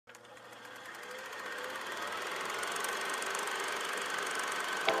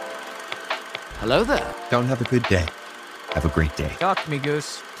Hello there. Don't have a good day. Have a great day. Talk to me,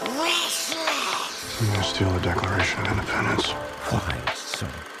 Goose. I'm gonna steal the Declaration of Independence. Why so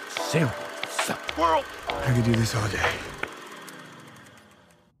serious? World! I could do this all day.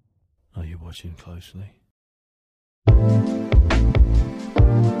 Are you watching closely?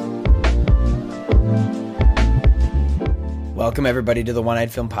 Welcome, everybody, to the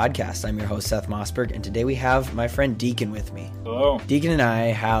One-Eyed Film Podcast. I'm your host, Seth Mossberg, and today we have my friend Deacon with me. Hello. Deacon and I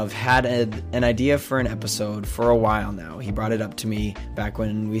have had an idea for an episode for a while now. He brought it up to me back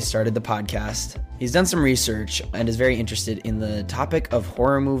when we started the podcast. He's done some research and is very interested in the topic of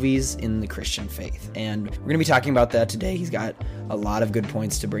horror movies in the Christian faith. And we're going to be talking about that today. He's got a lot of good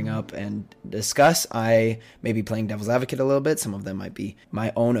points to bring up and discuss. I may be playing devil's advocate a little bit. Some of them might be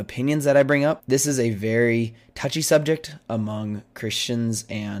my own opinions that I bring up. This is a very touchy subject among Christians,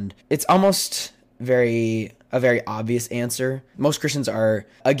 and it's almost a very obvious answer. Most Christians are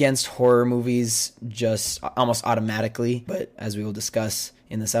against horror movies just almost automatically, but as we will discuss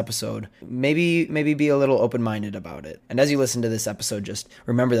in this episode, maybe be a little open-minded about it. And as you listen to this episode, just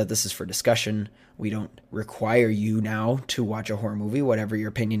remember that this is for discussion. We don't require you now to watch a horror movie, whatever your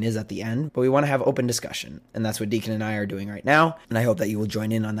opinion is at the end, but we want to have open discussion. And that's what Deacon and I are doing right now. And I hope that you will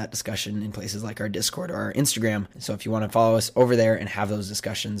join in on that discussion in places like our Discord or our Instagram. So if you want to follow us over there and have those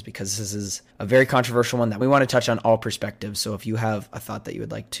discussions, because this is a very controversial one that we want to touch on all perspectives. So if you have a thought that you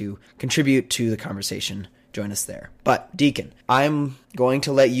would like to contribute to the conversation, join us there. But Deacon, I'm going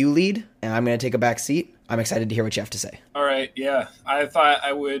to let you lead, and I'm going to take a back seat. I'm excited to hear what you have to say. All right, yeah. I thought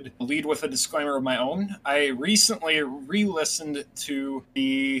I would lead with a disclaimer of my own. I recently re-listened to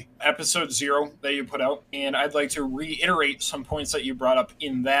the episode 0 that you put out, and I'd like to reiterate some points that you brought up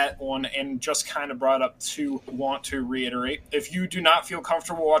in that one and just kind of brought up to want to reiterate. If you do not feel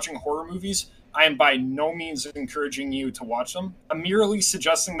comfortable watching horror movies, I am by no means encouraging you to watch them. I'm merely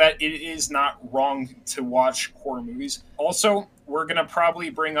suggesting that it is not wrong to watch horror movies. Also, we're going to probably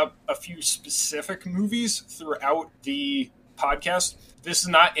bring up a few specific movies throughout the podcast. This is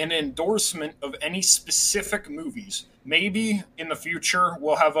not an endorsement of any specific movies. Maybe in the future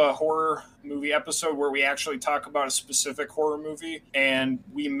we'll have a horror movie episode where we actually talk about a specific horror movie, and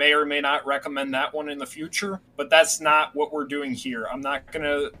we may or may not recommend that one in the future, but that's not what we're doing here. I'm not going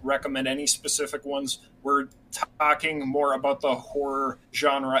to recommend any specific ones. We're talking more about the horror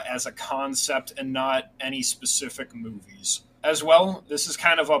genre as a concept and not any specific movies. As well, this is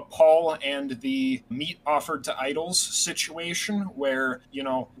kind of a Paul and the meat offered to idols situation where,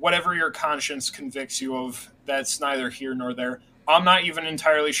 whatever your conscience convicts you of, that's neither here nor there. I'm not even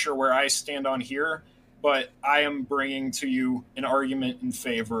entirely sure where I stand on here, but I am bringing to you an argument in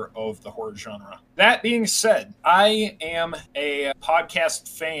favor of the horror genre. That being said, I am a podcast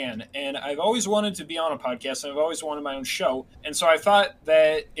fan, and I've always wanted to be on a podcast, and I've always wanted my own show. And so I thought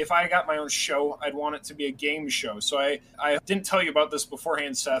that if I got my own show, I'd want it to be a game show. So I didn't tell you about this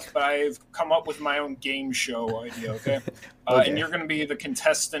beforehand, Seth, but I've come up with my own game show idea, okay? Okay. And you're going to be the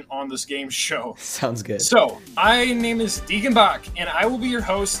contestant on this game show. Sounds good. So, my name is Deacon Bach, and I will be your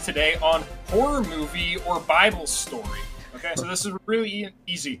host today on horror movie or Bible story. Okay, so this is really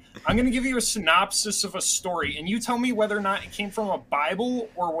easy. I'm going to give you a synopsis of a story, and you tell me whether or not it came from a Bible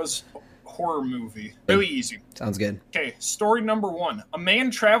or was a horror movie. Really easy. Sounds good. Okay, story number 1. A man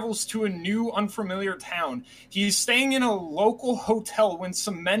travels to a new, unfamiliar town. He's staying in a local hotel when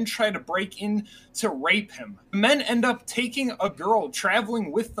some men try to break in to rape him. The men end up taking a girl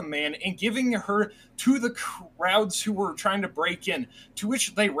traveling with the man and giving her to the crowds who were trying to break in, to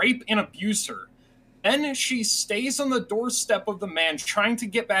which they rape and abuse her. Then she stays on the doorstep of the man trying to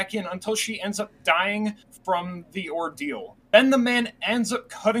get back in until she ends up dying from the ordeal. Then the man ends up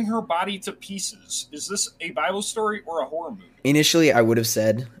cutting her body to pieces. Is this a Bible story or a horror movie? Initially, I would have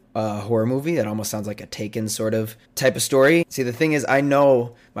said a horror movie. That almost sounds like a Taken sort of type of story. See, the thing is, I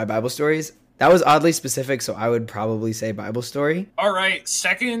know my Bible stories. That was oddly specific, so I would probably say Bible story. All right,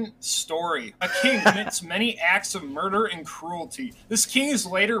 second story. A king commits many acts of murder and cruelty. This king is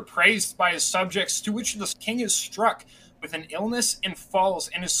later praised by his subjects, to which this king is struck with an illness and falls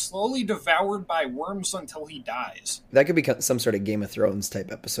and is slowly devoured by worms until he dies. That could be some sort of Game of Thrones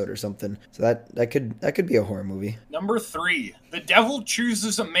type episode or something. So that could be a horror movie. Number 3. The devil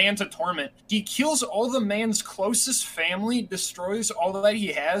chooses a man to torment. He kills all the man's closest family, destroys all that he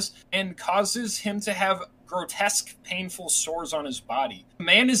has, and causes him to have grotesque, painful sores on his body. The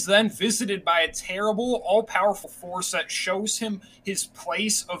man is then visited by a terrible, all-powerful force that shows him his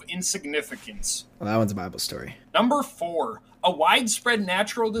place of insignificance. Well, that one's a Bible story. Number 4. A widespread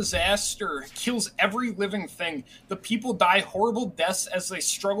natural disaster kills every living thing. The people die horrible deaths as they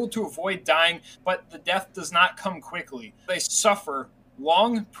struggle to avoid dying, but the death does not come quickly. They suffer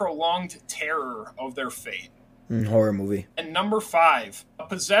long prolonged terror of their fate. Horror movie. And number 5, a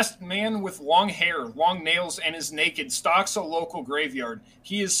possessed man with long hair, long nails, and is naked stalks a local graveyard.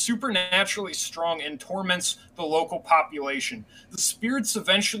 He is supernaturally strong and torments the local population. The spirits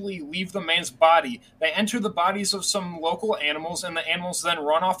eventually leave the man's body. They enter the bodies of some local animals, and the animals then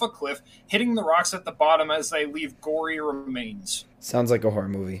run off a cliff, hitting the rocks at the bottom as they leave gory remains. Sounds like a horror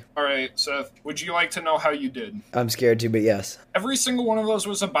movie. All right, Seth, would you like to know how you did? I'm scared to, but yes. Every single one of those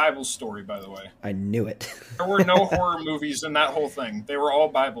was a Bible story, by the way. I knew it. There were no horror movies in that whole thing. They were all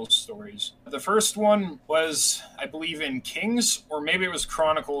Bible stories. The first one was, I believe, in Kings, or maybe it was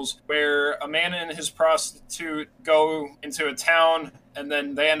Chronicles, where a man and his prostitute go into a town, and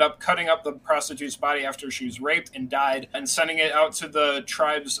then they end up cutting up the prostitute's body after she was raped and died, and sending it out to the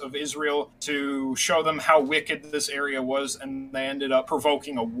tribes of Israel to show them how wicked this area was, and they ended up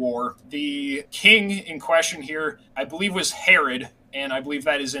provoking a war. The king in question here, I believe, was Herod, and I believe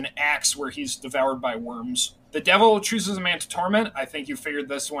that is in Acts, where he's devoured by worms. The devil chooses a man to torment. I think you figured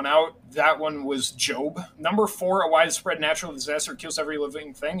this one out. That one was Job. Number 4, a widespread natural disaster kills every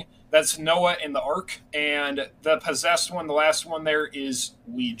living thing. That's Noah and the ark. And the possessed one, the last one there, is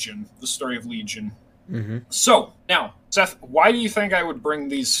Legion, the story of Legion. Mm-hmm. So, now, Seth, why do you think I would bring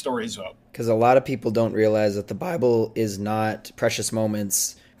these stories up? Because a lot of people don't realize that the Bible is not precious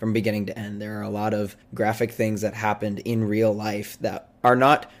moments from beginning to end. There are a lot of graphic things that happened in real life that are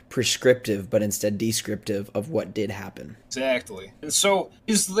not prescriptive, but instead descriptive of what did happen. Exactly. And so,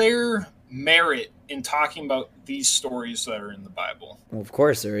 is there merit in talking about these stories that are in the Bible? Well, of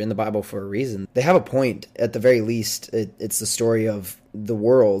course, they're in the Bible for a reason. They have a point. At the very least, it's the story of the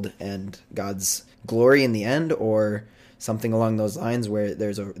world and God's glory in the end, or something along those lines where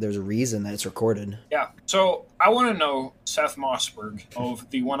there's a reason that it's recorded. Yeah. So I want to know, Seth Mossberg of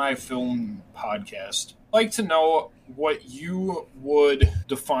the When I Film podcast, I'd like to know what you would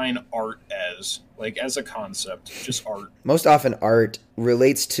define art as, like as a concept, just art. Most often art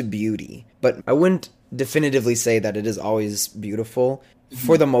relates to beauty, but I wouldn't definitively say that it is always beautiful.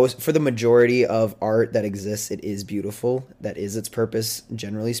 For the majority of art that exists, it is beautiful. That is its purpose,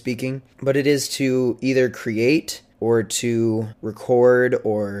 generally speaking. But it is to either create or to record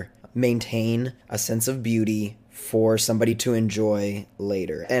or maintain a sense of beauty for somebody to enjoy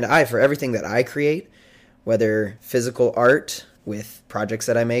later. And for everything that I create, whether physical art with projects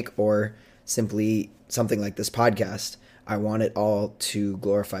that I make or simply something like this podcast, I want it all to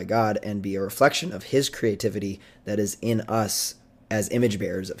glorify God and be a reflection of His creativity that is in us as image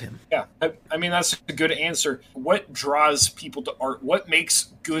bearers of Him. Yeah, I mean, that's a good answer. What draws people to art? What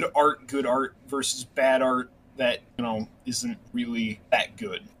makes good art versus bad art that, isn't really that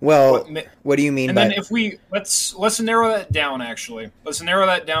good? Well, what do you mean by... And then if let's narrow that down, actually. Let's narrow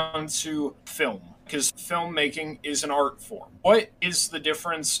that down to film, because filmmaking is an art form. What is the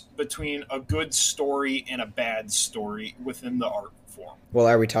difference between a good story and a bad story within the art form? Well,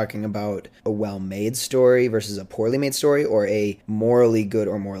 are we talking about a well-made story versus a poorly made story, or a morally good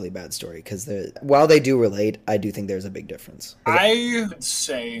or morally bad story? Because while they do relate, I do think there's a big difference. I would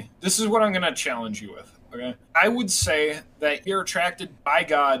say, this is what I'm going to challenge you with, okay? I would say that you're attracted by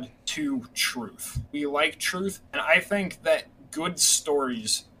God to truth. We like truth, and I think that good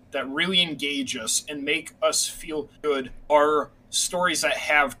stories that really engage us and make us feel good are stories that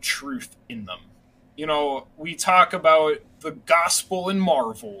have truth in them. We talk about the gospel in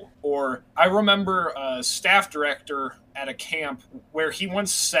Marvel, or I remember a staff director at a camp where he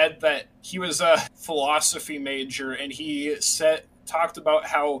once said that he was a philosophy major, and he talked about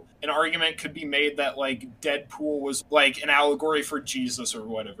how an argument could be made that like Deadpool was like an allegory for Jesus or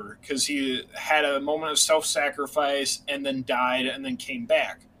whatever, because he had a moment of self-sacrifice and then died and then came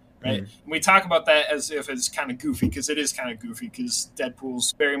back. Right? Mm-hmm. We talk about that as if it's kind of goofy, because it is kind of goofy, because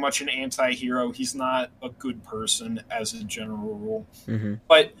Deadpool's very much an anti-hero. He's not a good person as a general rule. Mm-hmm.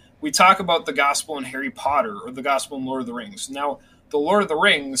 But we talk about the gospel in Harry Potter or the gospel in Lord of the Rings. Now, the Lord of the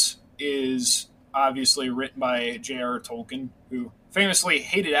Rings is obviously written by J.R. Tolkien, who famously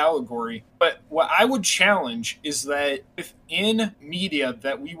hated allegory. But what I would challenge is that within media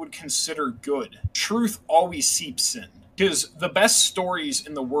that we would consider good, truth always seeps in. Because the best stories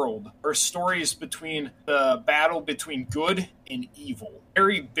in the world are stories between the battle between good and evil.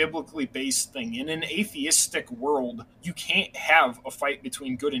 Very biblically based thing. In an atheistic world, you can't have a fight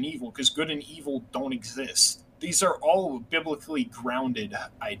between good and evil, because good and evil don't exist. These are all biblically grounded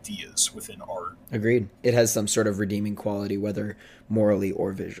ideas within art. Agreed. It has some sort of redeeming quality, whether morally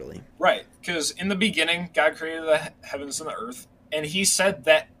or visually. Right. Because in the beginning, God created the heavens and the earth, and He said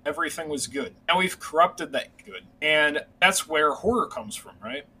that everything was good. Now we've corrupted that good. And that's where horror comes from,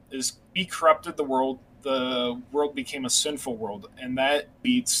 right? is he corrupted the world became a sinful world, and that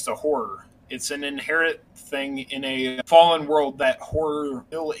leads to horror. It's an inherent thing in a fallen world that horror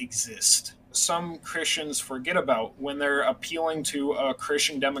will exist. Some Christians forget about when they're appealing to a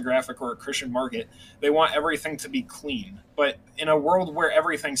Christian demographic or a Christian market. They want everything to be clean. But in a world where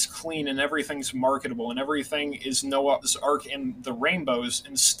everything's clean and everything's marketable and everything is Noah's Ark and the rainbows,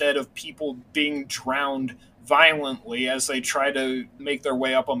 instead of people being drowned violently as they try to make their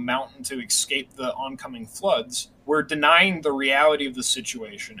way up a mountain to escape the oncoming floods, we're denying the reality of the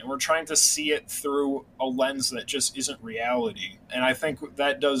situation, and we're trying to see it through a lens that just isn't reality. And I think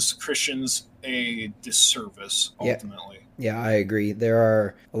that does Christians a disservice, ultimately. Yeah, I agree. There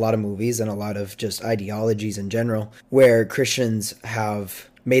are a lot of movies and a lot of just ideologies in general where Christians have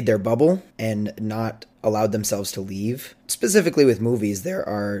made their bubble and not allowed themselves to leave. Specifically with movies, there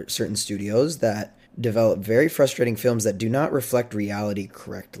are certain studios that develop very frustrating films that do not reflect reality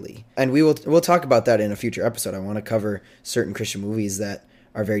correctly. And we'll talk about that in a future episode. I want to cover certain Christian movies that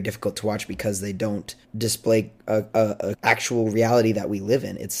are very difficult to watch because they don't display a actual reality that we live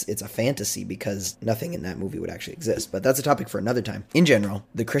in. It's a fantasy because nothing in that movie would actually exist. But that's a topic for another time. In general,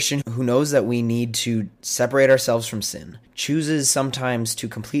 the Christian who knows that we need to separate ourselves from sin chooses sometimes to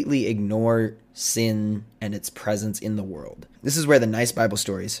completely ignore sin and its presence in the world. This is where the nice Bible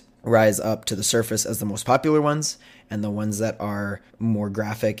stories rise up to the surface as the most popular ones, and the ones that are more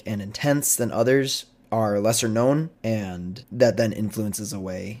graphic and intense than others are lesser known, and that then influences the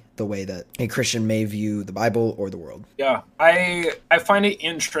way that a Christian may view the Bible or the world. Yeah, I find it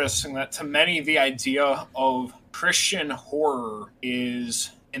interesting that to many the idea of Christian horror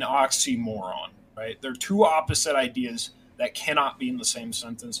is an oxymoron, right? They're two opposite ideas that cannot be in the same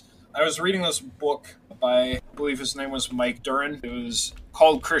sentence. I was reading this book by, I believe his name was Mike Duran. It was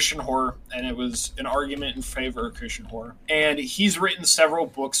called Christian Horror, and it was an argument in favor of Christian horror. And he's written several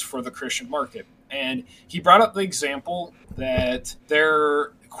books for the Christian market. And he brought up the example that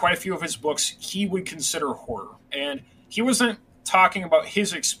quite a few of his books he would consider horror. And he wasn't talking about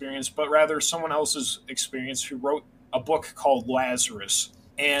his experience, but rather someone else's experience who wrote a book called Lazarus.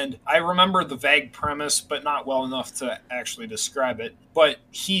 And I remember the vague premise, but not well enough to actually describe it. But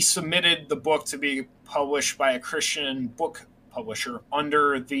he submitted the book to be published by a Christian book publisher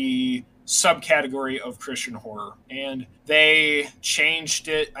under the subcategory of Christian horror. And they changed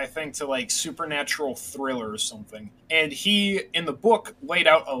it, I think, to like supernatural thriller or something. And he, in the book, laid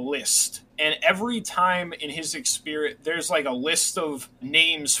out a list. And every time in his experience, there's like a list of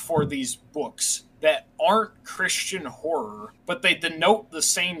names for these books that aren't Christian horror, but they denote the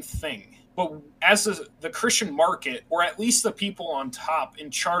same thing. But as the Christian market, or at least the people on top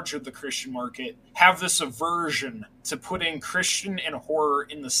in charge of the Christian market, have this aversion to putting Christian and horror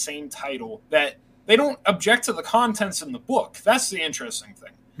in the same title, that they don't object to the contents in the book. That's the interesting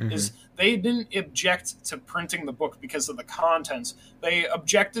thing, is they didn't object to printing the book because of the contents. They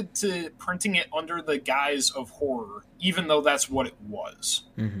objected to printing it under the guise of horror, even though that's what it was.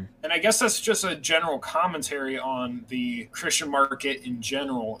 And I guess that's just a general commentary on the Christian market in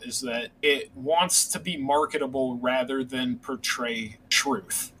general, is that it wants to be marketable rather than portray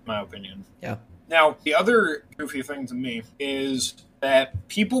truth, in my opinion. Yeah. Now, the other goofy thing to me is that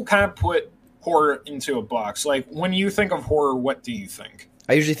people kind of put horror into a box. Like, when you think of horror, what do you think?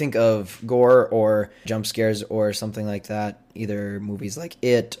 I usually think of gore or jump scares or something like that, either movies like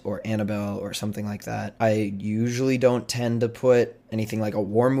It or Annabelle or something like that. I usually don't tend to put anything like a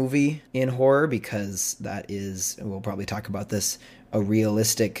war movie in horror because that is, we'll probably talk about this, a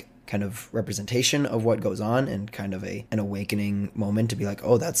realistic kind of representation of what goes on and kind of an awakening moment to be like,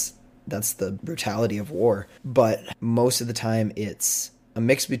 oh, that's the brutality of war. But most of the time it's a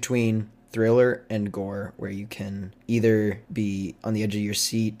mix between thriller and gore, where you can either be on the edge of your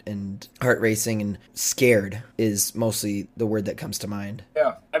seat and heart racing, and scared is mostly the word that comes to mind.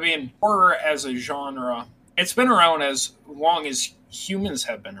 Yeah, I mean, horror as a genre, it's been around as long as humans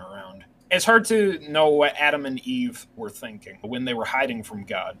have been around. It's hard to know what Adam and Eve were thinking when they were hiding from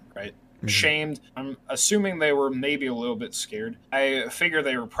God, right? Shamed. I'm assuming they were maybe a little bit scared. I figure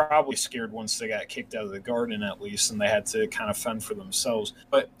they were probably scared once they got kicked out of the garden, at least, and they had to kind of fend for themselves.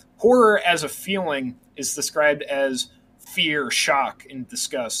 But horror as a feeling is described as fear, shock, and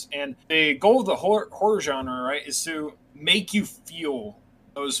disgust. And the goal of the horror genre, right, is to make you feel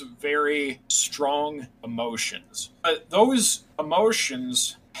those very strong emotions. But those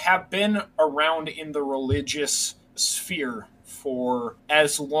emotions have been around in the religious sphere for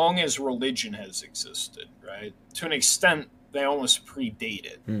as long as religion has existed, right? To an extent, they almost predate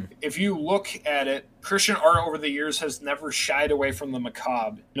it. If you look at it, Christian art over the years has never shied away from the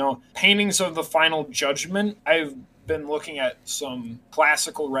macabre. You know, paintings of the Final Judgment, I've been looking at some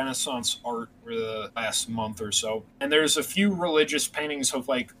classical Renaissance art for the last month or so, and there's a few religious paintings of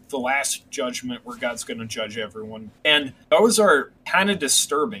like the Last Judgment where God's going to judge everyone, and those are kind of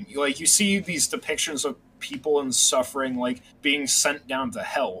disturbing. Like, you see these depictions of people in suffering, like being sent down to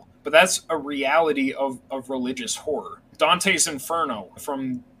hell, but that's a reality of religious horror. Dante's Inferno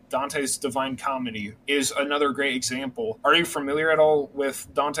from Dante's Divine Comedy is another great example. Are you familiar at all with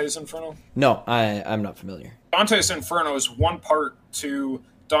Dante's Inferno? No, I'm not familiar. Dante's Inferno is one part to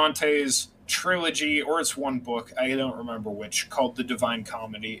Dante's trilogy, or it's one book, I don't remember which, called The Divine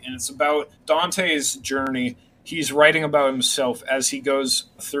Comedy, and it's about Dante's journey. He's writing about himself as he goes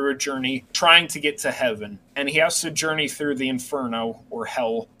through a journey trying to get to heaven, and he has to journey through the Inferno, or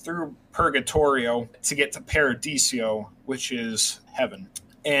hell, through Purgatorio to get to Paradiso, which is heaven.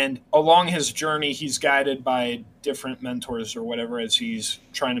 And along his journey, he's guided by different mentors or whatever as he's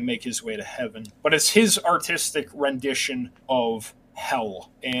trying to make his way to heaven. But it's his artistic rendition of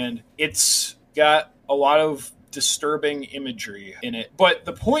hell, and it's got a lot of disturbing imagery in it. But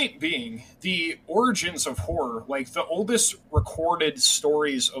the point being, the origins of horror, like the oldest recorded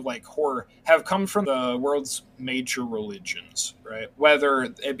stories of like horror, have come from the world's major religions, right? Whether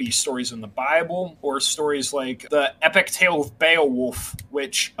it be stories in the Bible or stories like the epic tale of Beowulf,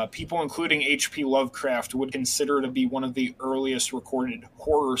 which people including H.P. Lovecraft would consider to be one of the earliest recorded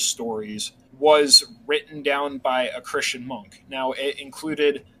horror stories, was written down by a Christian monk. Now, it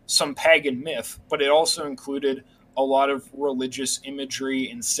included some pagan myth, but it also included a lot of religious imagery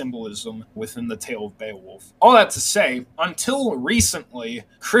and symbolism within the tale of Beowulf. All that to say, until recently,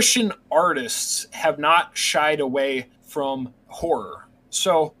 Christian artists have not shied away from horror.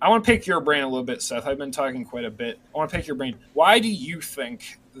 So I want to pick your brain a little bit, Seth. I've been talking quite a bit. I want to pick your brain. Why do you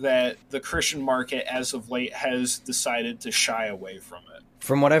think that the Christian market as of late has decided to shy away from it?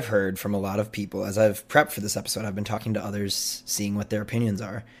 From what I've heard from a lot of people, as I've prepped for this episode, I've been talking to others, seeing what their opinions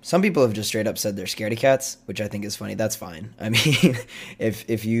are. Some people have just straight up said they're scaredy cats, which I think is funny. That's fine. I mean,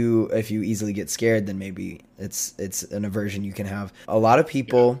 if you easily get scared, then maybe it's an aversion you can have. A lot of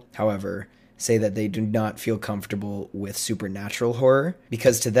people, however, say that they do not feel comfortable with supernatural horror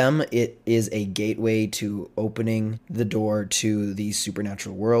because to them it is a gateway to opening the door to the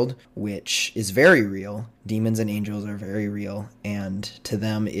supernatural world, which is very real. Demons and angels are very real, and to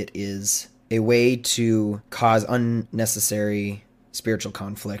them it is a way to cause unnecessary spiritual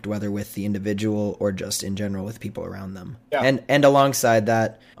conflict, whether with the individual or just in general with people around them. Yeah. And alongside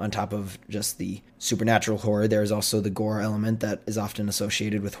that, on top of just the supernatural horror, there's also the gore element that is often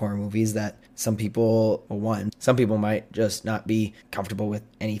associated with horror movies that some people might just not be comfortable with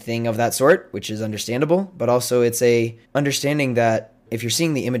anything of that sort, which is understandable, but also it's a understanding that if you're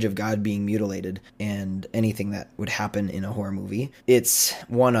seeing the image of God being mutilated and anything that would happen in a horror movie, it's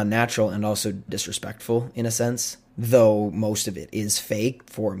one, unnatural and also disrespectful in a sense. Though most of it is fake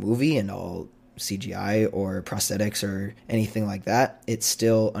for a movie and all CGI or prosthetics or anything like that, it's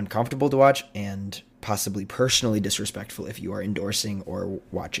still uncomfortable to watch and possibly personally disrespectful if you are endorsing or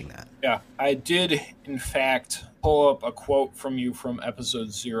watching that. Yeah, I did, in fact, pull up a quote from you from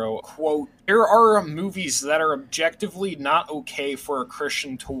episode 0. Quote, "There are movies that are objectively not okay for a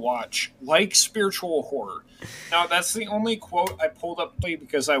Christian to watch, like spiritual horror." Now, that's the only quote I pulled up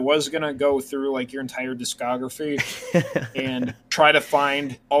because I was going to go through like your entire discography and try to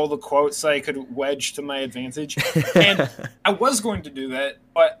find all the quotes that I could wedge to my advantage. And I was going to do that,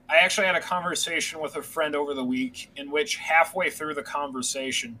 but I actually had a conversation with a friend over the week in which halfway through the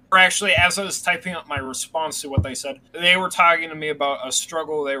conversation, or actually as I was typing up my response to what they said, they were talking to me about a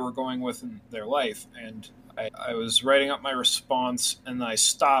struggle they were going with in their life. And I was writing up my response and I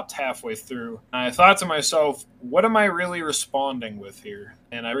stopped halfway through. And I thought to myself, what am I really responding with here?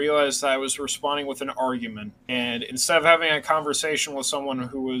 And I realized I was responding with an argument. And instead of having a conversation with someone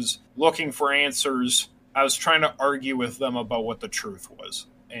who was looking for answers, I was trying to argue with them about what the truth was.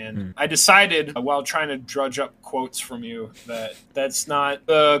 And I decided, while trying to drudge up quotes from you, that that's not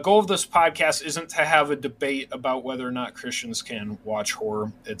the goal of this podcast. Isn't to have a debate about whether or not Christians can watch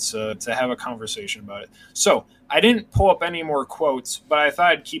horror. It's to have a conversation about it. So I didn't pull up any more quotes, but I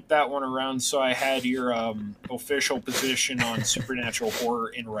thought I'd keep that one around so I had your official position on supernatural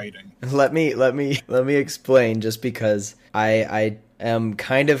horror in writing. Let me explain, just because I am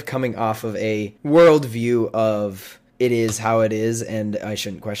kind of coming off of a worldview of it is how it is, and I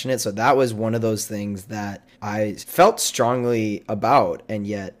shouldn't question it. So that was one of those things that I felt strongly about, and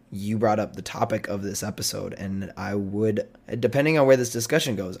yet you brought up the topic of this episode, and I would, depending on where this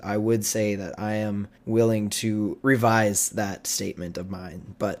discussion goes, I would say that I am willing to revise that statement of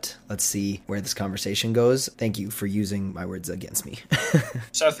mine. But let's see where this conversation goes. Thank you for using my words against me.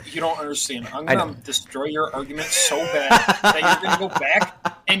 Seth, you don't understand. I'm going to destroy your argument so bad that you're going to go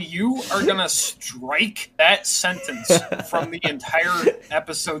back and you are going to strike that sentence from the entire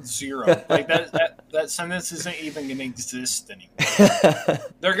episode 0. Like that sentence isn't even going to exist anymore.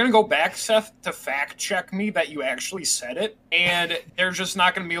 They're going to go back, Seth, to fact check me that you actually said it, and they're just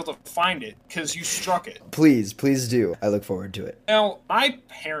not going to be able to find it because you struck it. Please do. I look forward to it. Now, my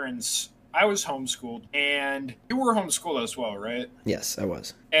parents, I was homeschooled, and you were homeschooled as well, right? Yes, I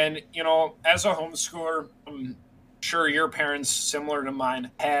was. And, you know, as a homeschooler, I'm sure your parents, similar to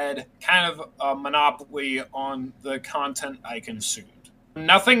mine, had kind of a monopoly on the content I consumed.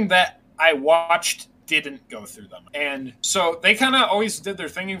 Nothing that I watched didn't go through them. And so they kind of always did their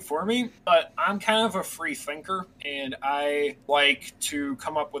thinking for me, but I'm kind of a free thinker, and I like to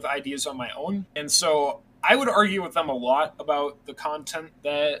come up with ideas on my own. And so I would argue with them a lot about the content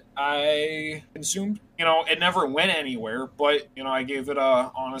that I consumed. You know, it never went anywhere, but, you know, I gave it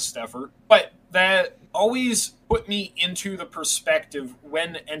a honest effort. But that always put me into the perspective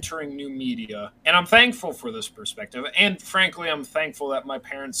when entering new media. And I'm thankful for this perspective. And frankly, I'm thankful that my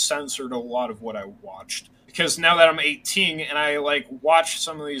parents censored a lot of what I watched. Because now that I'm 18 and I watch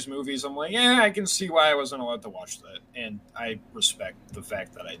some of these movies, I'm like, yeah, I can see why I wasn't allowed to watch that. And I respect the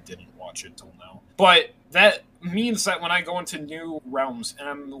fact that I didn't watch it till now. But that means that when I go into new realms and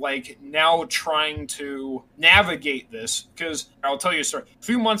I'm now trying to navigate this, because I'll tell you a story. A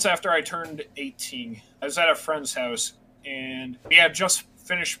few months after I turned 18, I was at a friend's house and we had just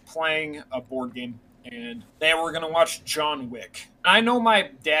finished playing a board game. And they were going to watch John Wick. I know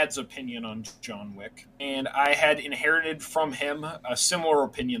my dad's opinion on John Wick, and I had inherited from him a similar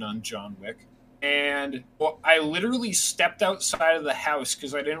opinion on John Wick. And I literally stepped outside of the house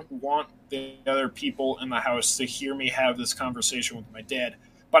because I didn't want the other people in the house to hear me have this conversation with my dad.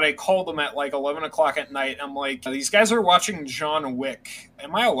 But I called them at 11 o'clock at night. I'm like, these guys are watching John Wick.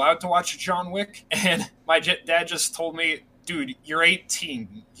 Am I allowed to watch John Wick? And my dad just told me, dude, you're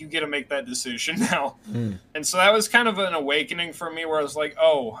 18. You get to make that decision now. And so that was kind of an awakening for me where I was like,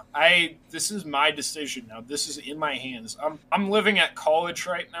 oh, this is my decision now. This is in my hands. I'm living at college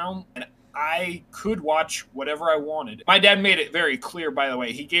right now, and I could watch whatever I wanted. My dad made it very clear, by the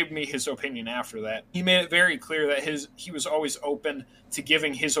way. He gave me his opinion after that. He made it very clear that he was always open to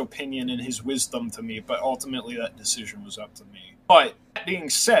giving his opinion and his wisdom to me, but ultimately that decision was up to me. But that being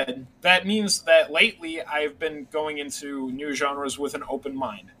said, that means that lately I've been going into new genres with an open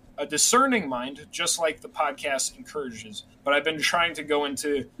mind. A discerning mind, just like the podcast encourages. But I've been trying to go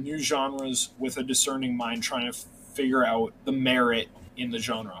into new genres with a discerning mind, trying to figure out the merit in the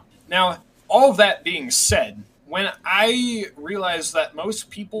genre. Now, all of that being said, when I realized that most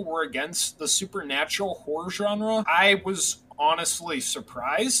people were against the supernatural horror genre, I was honestly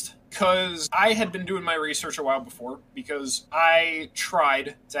surprised. Because I had been doing my research a while before, because I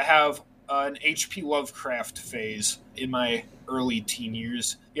tried to have an H.P. Lovecraft phase in my early teen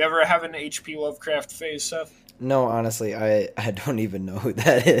years. You ever have an H.P. Lovecraft phase, Seth? No, honestly, I don't even know who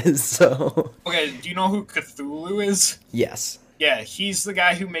that is, so... Okay, do you know who Cthulhu is? Yes. Yeah, he's the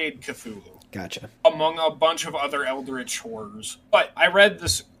guy who made Cthulhu. Gotcha. Among a bunch of other eldritch horrors. But I read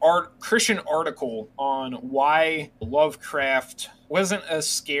this Christian article on why Lovecraft wasn't a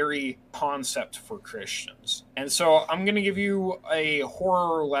scary concept for Christians. And so I'm going to give you a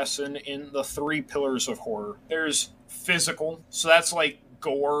horror lesson in the 3 pillars of horror. There's physical, so that's like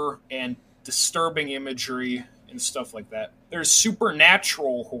gore and disturbing imagery and stuff like that. There's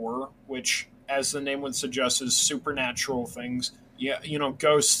supernatural horror, which, as the name would suggest, is supernatural things. Yeah, you know,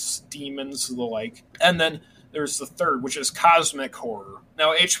 ghosts, demons, the like. And then there's the third, which is cosmic horror.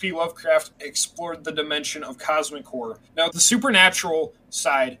 Now, H.P. Lovecraft explored the dimension of cosmic horror. Now, the supernatural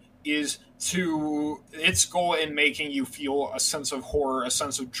side is its goal in making you feel a sense of horror, a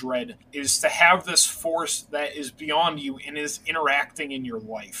sense of dread, is to have this force that is beyond you and is interacting in your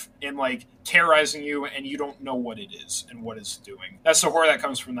life and terrorizing you, and you don't know what it is and what it's doing. That's the horror that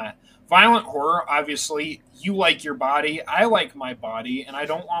comes from that. Violent horror, obviously, you like your body, I like my body, and I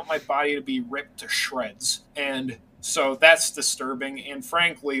don't want my body to be ripped to shreds. And so that's disturbing, and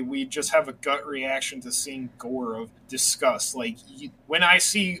frankly, we just have a gut reaction to seeing gore of disgust. When I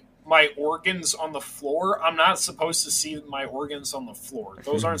see my organs on the floor, I'm not supposed to see my organs on the floor.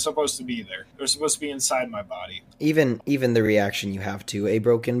 Those aren't supposed to be there. They're supposed to be inside my body. Even the reaction you have to a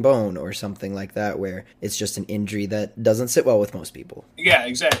broken bone or something like that, where it's just an injury that doesn't sit well with most people. Yeah,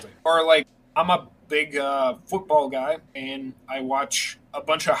 exactly. Or I'm a big football guy, and I watch a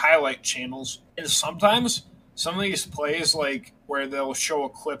bunch of highlight channels, and sometimes some of these plays, like where they'll show a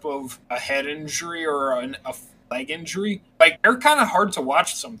clip of a head injury or a leg injury, like they're kind of hard to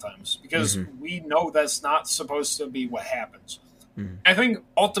watch sometimes because we know that's not supposed to be what happens. I think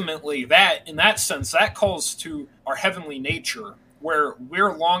ultimately that, in that sense, that calls to our heavenly nature where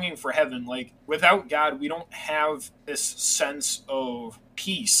we're longing for heaven. Like without God, we don't have this sense of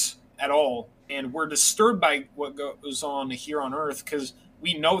peace at all. And we're disturbed by what goes on here on earth because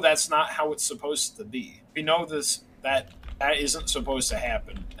we know that's not how it's supposed to be. We know that isn't supposed to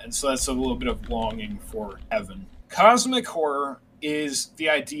happen. And so that's a little bit of longing for heaven. Cosmic horror is the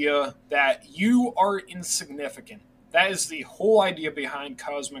idea that you are insignificant. That is the whole idea behind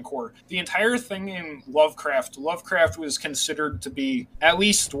cosmic horror. The entire thing in Lovecraft was considered to be at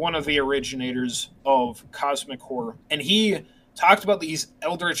least one of the originators of cosmic horror. And he talked about these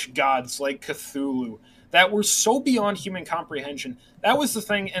eldritch gods like Cthulhu that were so beyond human comprehension. That was the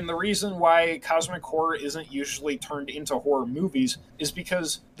thing, and the reason why cosmic horror isn't usually turned into horror movies is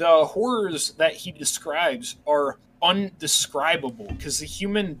because the horrors that he describes are undescribable because the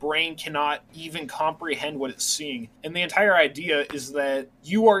human brain cannot even comprehend what it's seeing. And the entire idea is that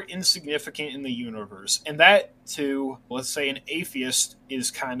you are insignificant in the universe. And that, to, let's say, an atheist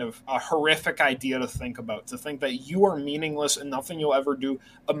is kind of a horrific idea to think about. To think that you are meaningless and nothing you'll ever do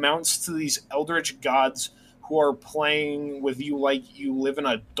amounts to these eldritch gods who are playing with you like you live in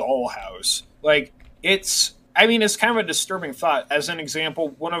a dollhouse. Like, it's kind of a disturbing thought. As an example,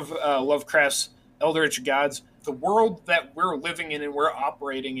 one of Lovecraft's eldritch gods, the world that we're living in and we're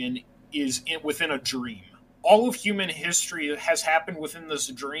operating in is within a dream. All of human history has happened within this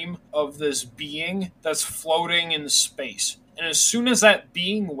dream of this being that's floating in space. And as soon as that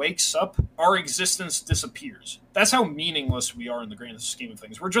being wakes up, our existence disappears. That's how meaningless we are in the grand scheme of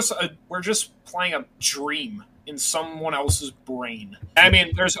things. We're just playing a dream in someone else's brain. I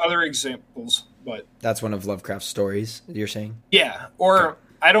mean, there's other examples, but that's one of Lovecraft's stories, you're saying? Yeah, or okay.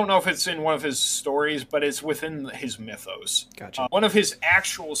 I don't know if it's in one of his stories, but it's within his mythos. Gotcha. One of his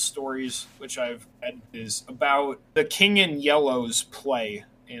actual stories, which I've read, is about the King in Yellow's play.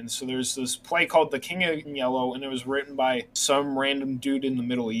 And so there's this play called The King in Yellow, and it was written by some random dude in the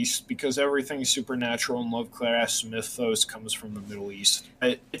Middle East because everything supernatural in Lovecraft's mythos comes from the Middle East.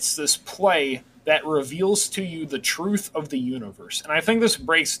 It's this play that reveals to you the truth of the universe. And I think this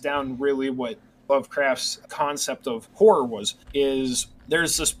breaks down really what Lovecraft's concept of horror is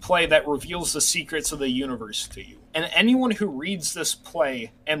there's this play that reveals the secrets of the universe to you. And anyone who reads this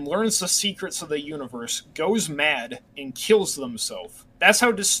play and learns the secrets of the universe goes mad and kills themselves. That's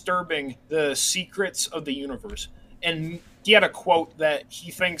how disturbing the secrets of the universe. And he had a quote that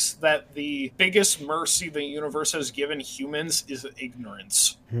he thinks that the biggest mercy the universe has given humans is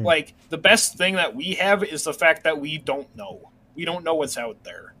ignorance. Like, the best thing that we have is the fact that we don't know. We don't know what's out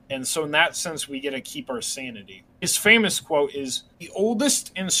there. And so in that sense, we get to keep our sanity. His famous quote is, "The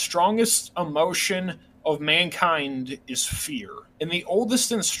oldest and strongest emotion of mankind is fear. And the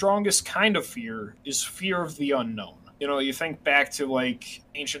oldest and strongest kind of fear is fear of the unknown." You know, you think back to, like,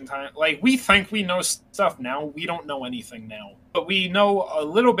 ancient times. Like, we think we know stuff now. We don't know anything now. But we know a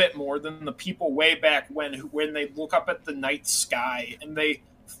little bit more than the people way back when they look up at the night sky and they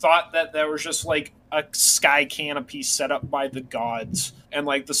thought that there was just, like, a sky canopy set up by the gods and,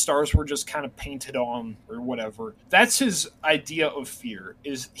 like, the stars were just kind of painted on or whatever. That's his idea of fear.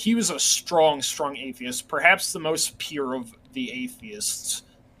 Is he was a strong atheist, perhaps the most pure of the atheists,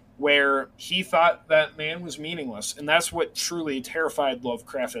 where he thought that man was meaningless. And that's what truly terrified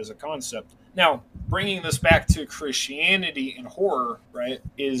Lovecraft as a concept. Now, bringing this back to Christianity and horror, right,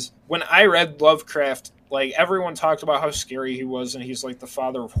 is when I read Lovecraft, like, everyone talked about how scary he was and he's like the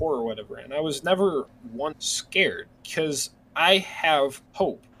father of horror or whatever. And I was never once scared because I have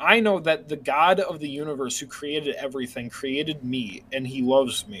hope. I know that the God of the universe who created everything created me, and he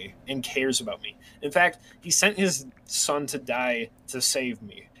loves me and cares about me. In fact, he sent his son to die to save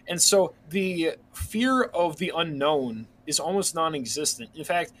me. And so the fear of the unknown is almost non-existent. In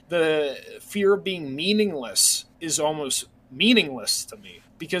fact, the fear of being meaningless is almost meaningless to me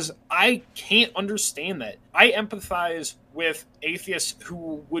because I can't understand that. I empathize with atheists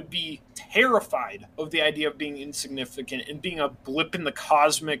who would be terrified of the idea of being insignificant and being a blip in the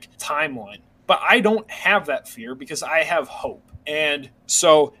cosmic timeline. But I don't have that fear because I have hope. And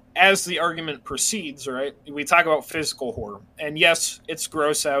so as the argument proceeds, right, we talk about physical horror. And yes, it's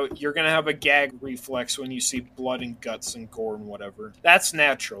gross out. You're going to have a gag reflex when you see blood and guts and gore and whatever. That's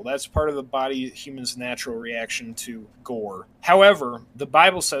natural. That's part of the body, human's natural reaction to gore. However, the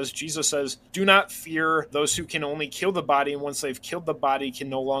Bible says, Jesus says, do not fear those who can only kill the body, and once they've killed the body, can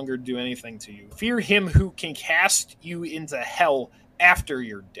no longer do anything to you. Fear him who can cast you into hell after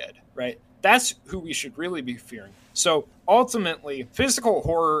you're dead, right? That's who we should really be fearing. So ultimately, physical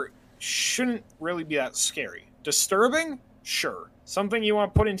horror shouldn't really be that scary. Disturbing? Sure. Something you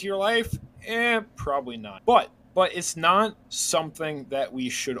want to put into your life? Probably not. But it's not something that we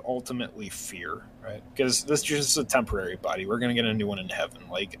should ultimately fear, right? Because this is just a temporary body. We're going to get a new one in heaven.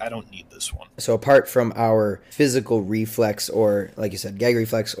 Like, I don't need this one. So apart from our physical reflex or, like you said, gag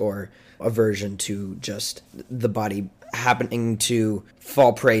reflex or aversion to just the body happening to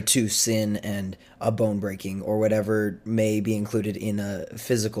fall prey to sin and a bone breaking or whatever may be included in a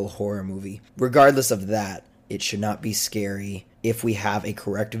physical horror movie, regardless of that, it should not be scary if we have a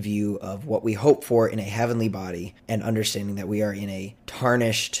correct view of what we hope for in a heavenly body and understanding that we are in a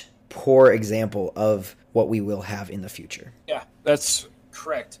tarnished, poor example of what we will have in the future. Yeah, that's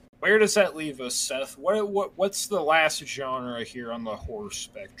correct. Where does that leave us, Seth? What's the last genre here on the horror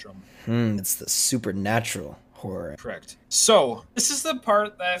spectrum? It's the supernatural horror. Correct. So, this is the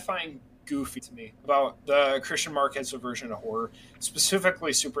part that I find goofy to me about the Christian Marquez version of horror,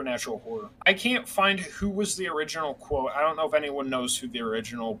 specifically supernatural horror. I can't find who was the original quote. I don't know if anyone knows who the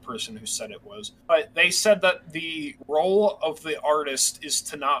original person who said it was, but they said that the role of the artist is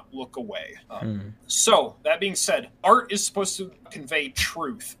to not look away. So, that being said, art is supposed to convey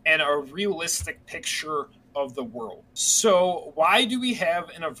truth and a realistic picture of the world. So why do we have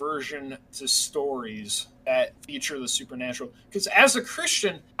an aversion to stories that feature the supernatural? Because as a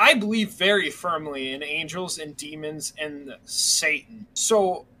Christian, I believe very firmly in angels and demons and Satan.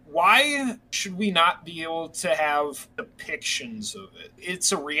 So why should we not be able to have depictions of it?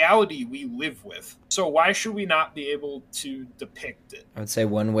 It's a reality we live with. So why should we not be able to depict it? I would say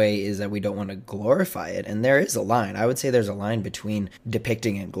one way is that we don't want to glorify it. And there is a line. I would say there's a line between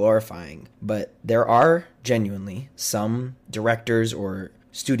depicting and glorifying. But there are genuinely some directors or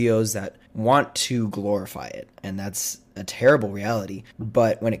studios that want to glorify it. And that's a terrible reality.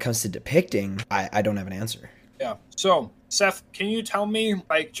 But when it comes to depicting, I don't have an answer. Yeah. So, Seth, can you tell me,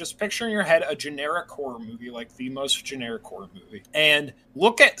 like, just picture in your head a generic horror movie, like the most generic horror movie, and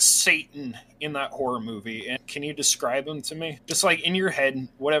look at Satan in that horror movie, and can you describe him to me? Just like in your head,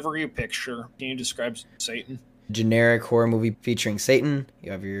 whatever you picture, can you describe Satan? Generic horror movie featuring Satan.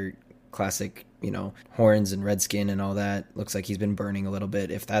 You have your classic, horns and red skin and all that. Looks like he's been burning a little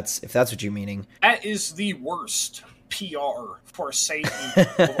bit, if that's what you're meaning. That is the worst PR for Satan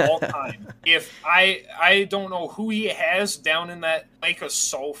of all time. If I don't know who he has down in that lake of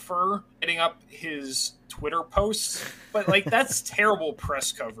sulfur hitting up his Twitter posts, but like that's terrible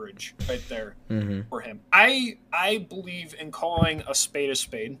press coverage right there for him. I believe in calling a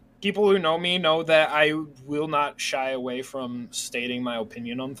spade. People who know me know that I will not shy away from stating my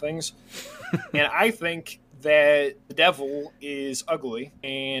opinion on things. And I think that the devil is ugly,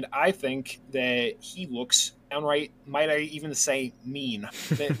 and I think that he looks downright, might I even say, mean.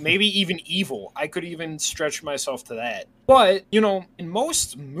 Maybe even evil. I could even stretch myself to that. But, in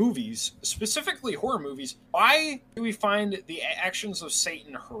most movies, specifically horror movies, why do we find the actions of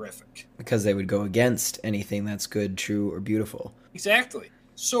Satan horrific? Because they would go against anything that's good, true, or beautiful. Exactly.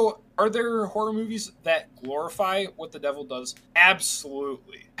 So, are there horror movies that glorify what the devil does?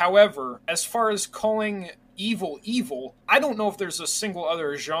 Absolutely. However, as far as calling evil, I don't know if there's a single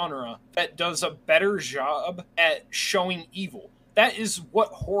other genre that does a better job at showing evil. That is what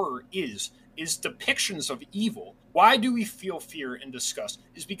horror is depictions of evil. Why do we feel fear and disgust?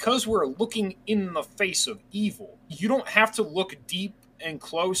 Is because we're looking in the face of evil. You don't have to look deep and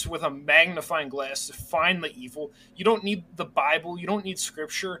close with a magnifying glass to find the evil. You don't need the Bible. You don't need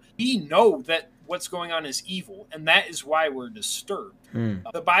scripture. We know that what's going on is evil, and that is why we're disturbed.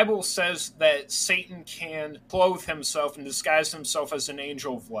 The Bible says that Satan can clothe himself and disguise himself as an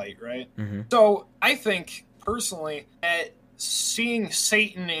angel of light, right? So I think, personally, that seeing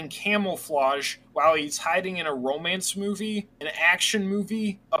Satan in camouflage while he's hiding in a romance movie, an action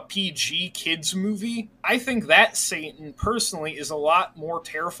movie, a PG kids movie, I think that Satan, personally, is a lot more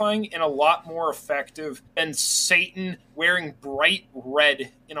terrifying and a lot more effective than Satan wearing bright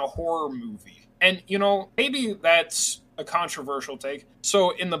red in a horror movie. And, maybe that's a controversial take.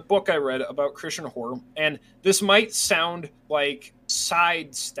 So in the book I read about Christian horror, and this might sound like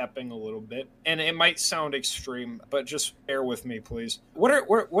sidestepping a little bit, and it might sound extreme, but just bear with me, please. What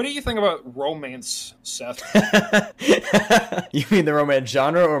do you think about romance, Seth? You mean the romance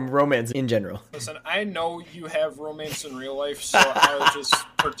genre or romance in general? Listen, I know you have romance in real life, so I'll just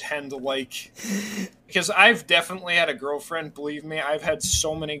pretend like... Because I've definitely had a girlfriend, believe me. I've had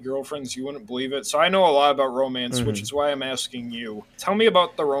so many girlfriends, you wouldn't believe it. So I know a lot about romance, which is why I'm asking you. Tell me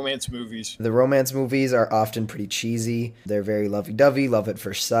about the romance movies. The romance movies are often pretty cheesy. They're very lovey-dovey. lovey-dovey, love at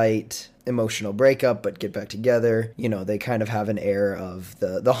first sight, emotional breakup but get back together. You know, they kind of have an air of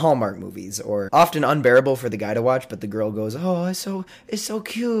the Hallmark movies, or often unbearable for the guy to watch, but the girl goes, oh, it's so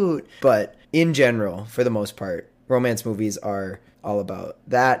cute. But in general, for the most part, romance movies are all about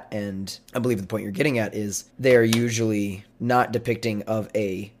that, and I believe the point you're getting at is they are usually not depicting of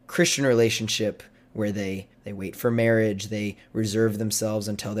a Christian relationship where they wait for marriage, they reserve themselves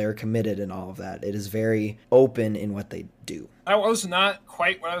until they're committed and all of that. It is very open in what they do. That was not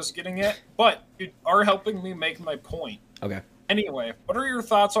quite what I was getting at, but you are helping me make my point. Okay. Anyway, what are your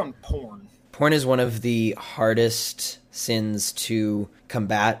thoughts on porn? Porn is one of the hardest sins to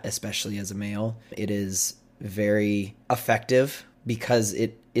combat, especially as a male. It is very effective because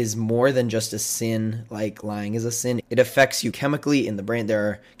it is more than just a sin, like lying is a sin. It affects you chemically in the brain. There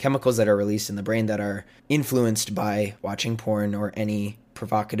are chemicals that are released in the brain that are influenced by watching porn or any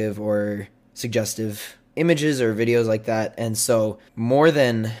provocative or suggestive images or videos like that. And so more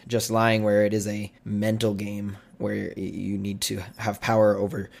than just lying, where it is a mental game where you need to have power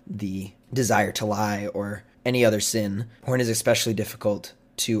over the desire to lie or any other sin, porn is especially difficult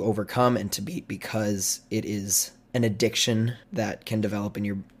to overcome and to beat because it is an addiction that can develop in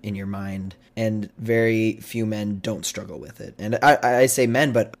your mind, and very few men don't struggle with it. And I say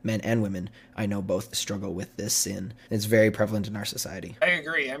men, but men and women I know both struggle with this sin. It's very prevalent in our society. I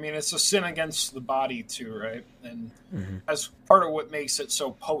agree. I mean, it's a sin against the body too, right? And that's part of what makes it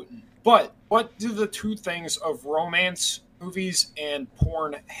so potent. But what do the two things of romance movies and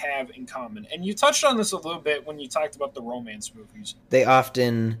porn have in common? And you touched on this a little bit when you talked about the romance movies. They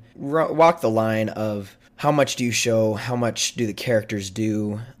often walk the line of how much do you show, how much do the characters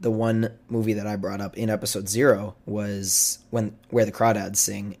do. The one movie that I brought up in episode 0 was Where the Crawdads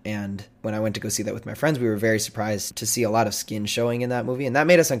Sing, and when I went to go see that with my friends, we were very surprised to see a lot of skin showing in that movie, and that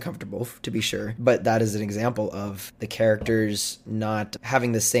made us uncomfortable, to be sure. But that is an example of the characters not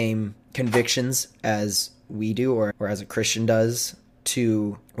having the same convictions as we do, or as a Christian does,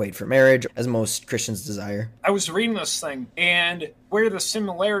 to wait for marriage, as most Christians desire. I was reading this thing, and where the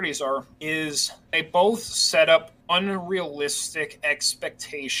similarities are is they both set up unrealistic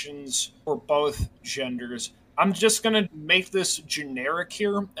expectations for both genders. I'm just going to make this generic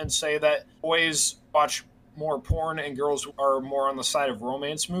here and say that boys watch more porn and girls are more on the side of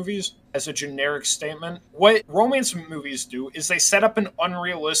romance movies as a generic statement. What romance movies do is they set up an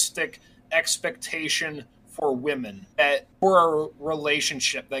unrealistic expectation for women, that for a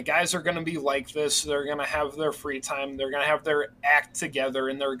relationship, that guys are going to be like this, they're going to have their free time, they're going to have their act together,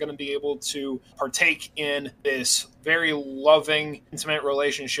 and they're going to be able to partake in this very loving, intimate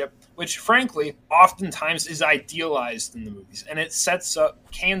relationship, which frankly, oftentimes is idealized in the movies. And it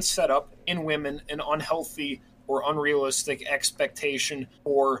can set up in women an unhealthy or unrealistic expectation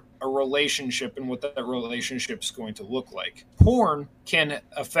for a relationship and what that relationship is going to look like. Porn can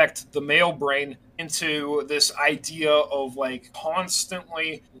affect the male brain into this idea of like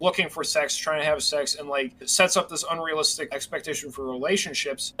constantly looking for sex, trying to have sex, and like it sets up this unrealistic expectation for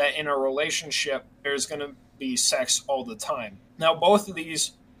relationships, that in a relationship there's going to be sex all the time. Now, both of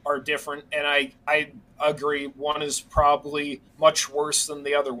these are different, and I agree one is probably much worse than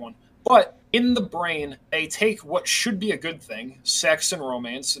the other one. But in the brain, they take what should be a good thing, sex and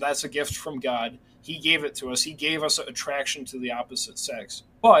romance. So that's a gift from God. He gave it to us. He gave us attraction to the opposite sex.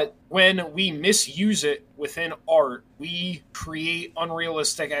 But when we misuse it within art, we create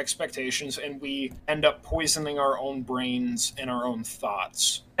unrealistic expectations and we end up poisoning our own brains and our own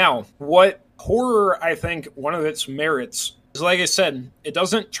thoughts. Now, what horror, I think, one of its merits is, like I said, it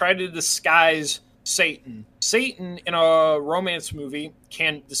doesn't try to disguise Satan. Satan in a romance movie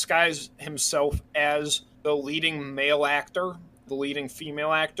can disguise himself as the leading male actor, the leading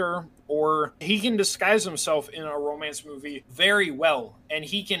female actor, or he can disguise himself in a romance movie very well, and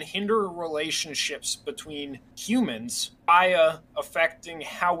he can hinder relationships between humans by affecting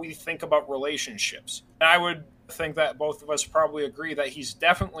how we think about relationships. And I would think that both of us probably agree that he's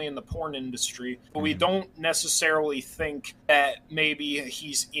definitely in the porn industry, but we don't necessarily think that maybe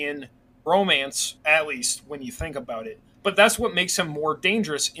he's in romance, at least when you think about it. But that's what makes him more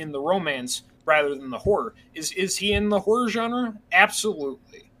dangerous in the romance rather than the horror. Is he in the horror genre?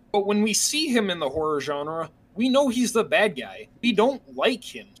 Absolutely. But when we see him in the horror genre, we know he's the bad guy. We don't like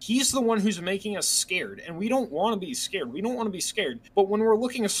him. He's the one who's making us scared, and we don't want to be scared. We don't want to be scared. But when we're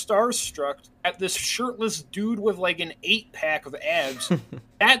looking starstruck at this shirtless dude with like an 8-pack of abs,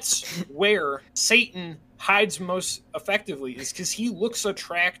 that's where Satan hides most effectively, is because he looks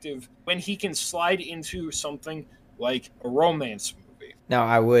attractive when he can slide into something like a romance movie. Now,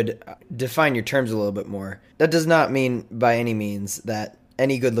 I would define your terms a little bit more. That does not mean by any means that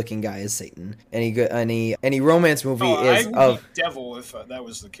any good-looking guy is Satan. Any romance movie is I would of be devil if that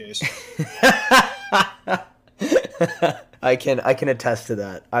was the case. I can attest to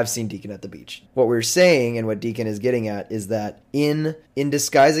that. I've seen Deacon at the beach. What we're saying and what Deacon is getting at is that in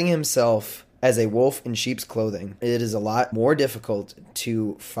disguising himself as a wolf in sheep's clothing, it is a lot more difficult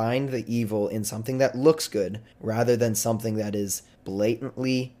to find the evil in something that looks good rather than something that is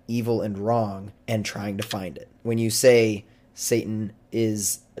blatantly evil and wrong and trying to find it. When you say Satan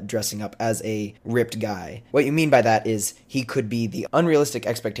is dressing up as a ripped guy, what you mean by that is he could be the unrealistic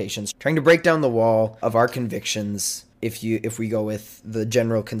expectations, trying to break down the wall of our convictions. If we go with the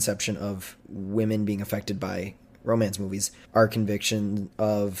general conception of women being affected by romance movies, our conviction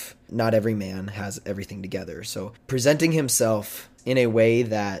of not every man has everything together. So presenting himself in a way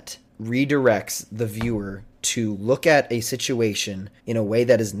that redirects the viewer to look at a situation in a way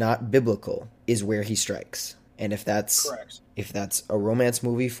that is not biblical is where he strikes. And if that's Correct. If that's a romance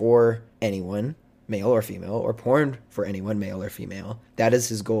movie for anyone, male or female, or porn for anyone, male or female, that is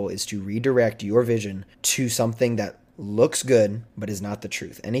his goal, is to redirect your vision to something that looks good but is not the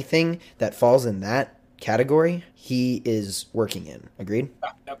truth. Anything that falls in that category, he is working in. Agreed?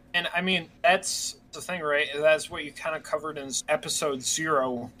 Yep. And I mean, that's the thing, right? That's what you kind of covered in episode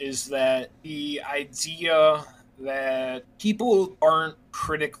 0, is that the idea that people aren't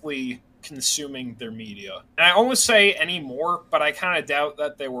critically consuming their media. And I almost say anymore, but I kind of doubt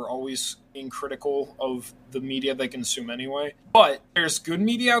that they were always being critical of the media they consume anyway. But there's good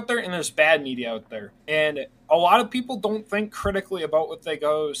media out there and there's bad media out there. And a lot of people don't think critically about what they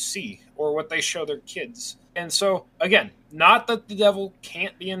go see or what they show their kids. And so, again, not that the devil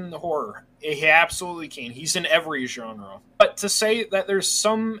can't be in the horror. He absolutely can. He's in every genre. But to say that there's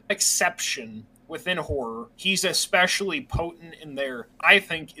some exception within horror, he's especially potent in there, I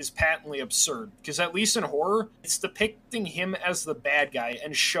think is patently absurd. Because at least in horror, it's depicting him as the bad guy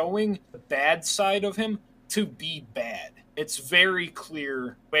and showing the bad side of him to be bad. It's very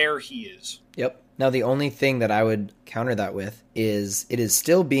clear where he is. Yep. Now, the only thing that I would counter that with is it is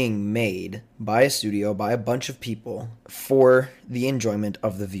still being made by a studio, by a bunch of people, for the enjoyment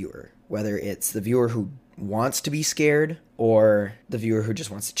of the viewer. Whether it's the viewer who wants to be scared or the viewer who just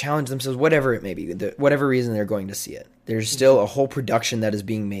wants to challenge themselves, whatever it may be, whatever reason they're going to see it. There's still a whole production that is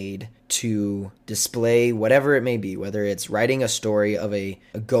being made to display whatever it may be, whether it's writing a story of a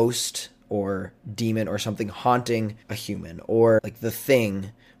ghost or demon or something haunting a human, or like The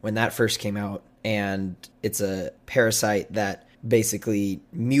Thing when that first came out, and it's a parasite that basically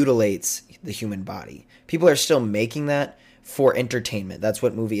mutilates the human body. People are still making that for entertainment. That's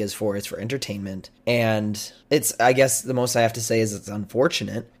what movie is for. It's for entertainment. And it's, I guess the most I have to say is it's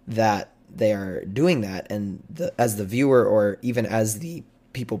unfortunate that they are doing that. And as the viewer, or even as the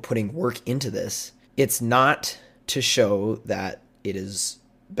people putting work into this, it's not to show that it is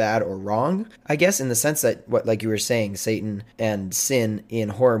bad or wrong, I guess, in the sense that, what, like you were saying, Satan and sin in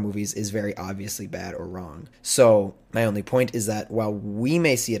horror movies is very obviously bad or wrong. So my only point is that while we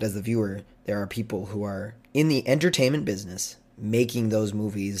may see it as the viewer, there are people who are in the entertainment business making those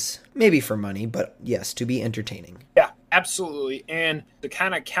movies, maybe for money, but yes, to be entertaining. Yeah, absolutely. And to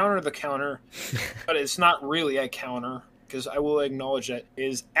kind of counter the counter, but it's not really a counter, because I will acknowledge that,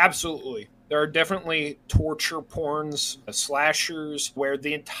 is absolutely. There are definitely torture porns, slashers, where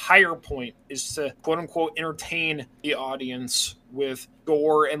the entire point is to, quote unquote, entertain the audience with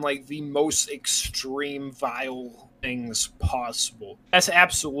gore and like the most extreme, vile things possible. That's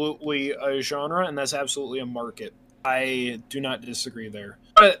absolutely a genre, and that's absolutely a market. I do not disagree there.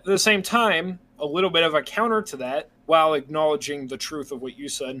 But at the same time, a little bit of a counter to that, while acknowledging the truth of what you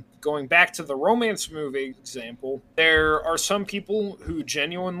said, going back to the romance movie example, there are some people who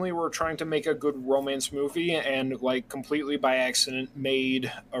genuinely were trying to make a good romance movie and, like, completely by accident made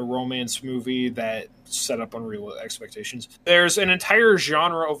a romance movie that set up unreal expectations. There's an entire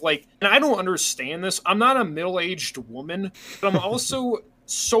genre of, like, and I don't understand this. I'm not a middle-aged woman, but I'm also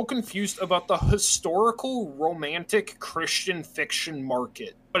so confused about the historical romantic Christian fiction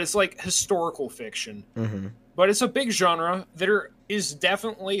market. But it's like historical fiction. Mm-hmm. But it's a big genre. There is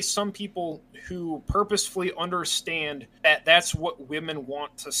definitely some people who purposefully understand that that's what women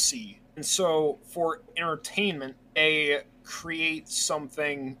want to see. And so for entertainment, they create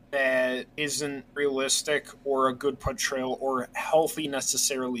something that isn't realistic or a good portrayal or healthy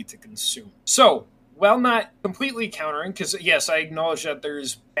necessarily to consume. So, while not completely countering, because yes, I acknowledge that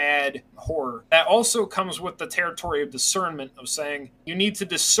there's bad horror, that also comes with the territory of discernment, of saying you need to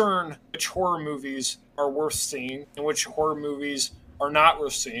discern which horror movies are worth seeing and which horror movies are not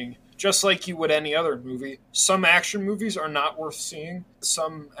worth seeing, just like you would any other movie. Some action movies are not worth seeing.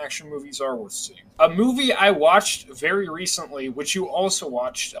 Some action movies are worth seeing. A movie I watched very recently, which you also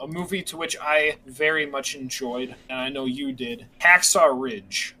watched, a movie to which I very much enjoyed, and I know you did, Hacksaw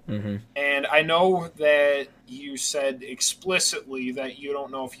Ridge. Mm-hmm. And I know that you said explicitly that you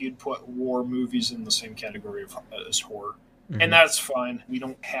don't know if you'd put war movies in the same category as horror. Mm-hmm. And that's fine. We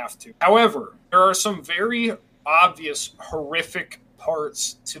don't have to. However, there are some very obvious, horrific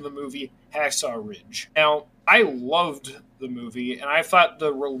parts to the movie Hacksaw Ridge. Now, I loved the movie, and I thought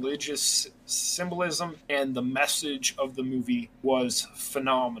the religious symbolism and the message of the movie was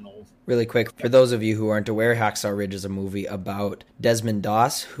phenomenal. Really quick, for those of you who aren't aware, Hacksaw Ridge is a movie about Desmond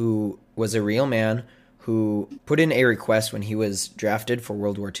Doss, who was a real man who put in a request when he was drafted for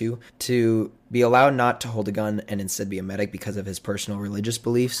World War II to be allowed not to hold a gun and instead be a medic because of his personal religious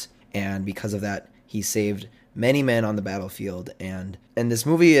beliefs. And because of that, he saved many men on the battlefield. And this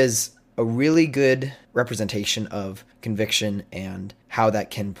movie is a really good representation of conviction and how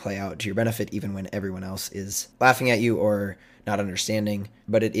that can play out to your benefit even when everyone else is laughing at you or not understanding.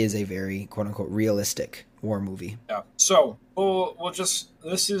 But it is a very quote-unquote realistic war movie. Yeah. So we'll just,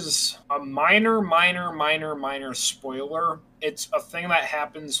 this is a minor spoiler. It's a thing that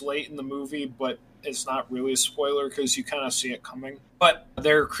happens late in the movie, but it's not really a spoiler because you kind of see it coming. But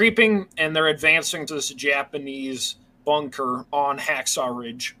they're creeping and they're advancing to this Japanese bunker on Hacksaw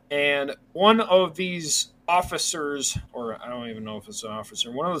Ridge. And one of these officers, or I don't even know if it's an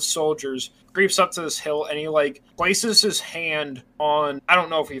officer, one of the soldiers creeps up to this hill and he places his hand on, I don't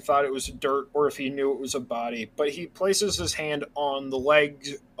know if he thought it was dirt or if he knew it was a body, but he places his hand on the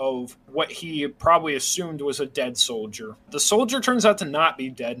legs of what he probably assumed was a dead soldier. The soldier turns out to not be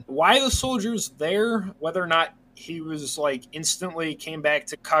dead. Why the soldier's there, whether or not he was instantly came back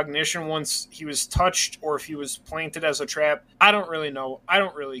to cognition once he was touched or if he was planted as a trap, I don't really know. I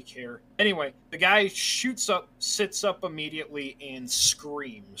don't really care. Anyway, the guy shoots up, sits up immediately and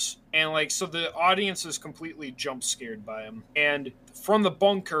screams. And so the audience is completely jump scared by him. And from the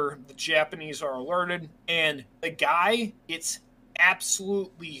bunker, the Japanese are alerted and the guy gets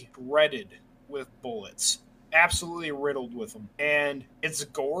absolutely shredded with bullets. Absolutely riddled with them. And it's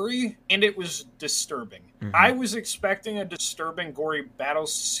gory and it was disturbing. Mm-hmm. I was expecting a disturbing, gory battle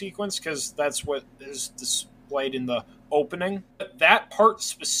sequence because that's what is displayed in the opening. But that part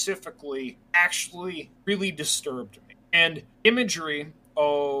specifically actually really disturbed me. And imagery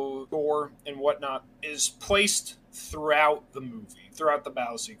of gore and whatnot is placed throughout the movie, throughout the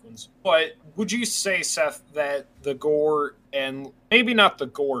battle sequence. But would you say, Seth, that the gore, and maybe not the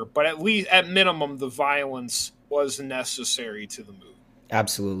gore, but at least at minimum the violence was necessary to the movie?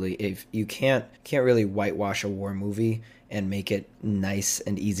 Absolutely. If you can't really whitewash a war movie and make it nice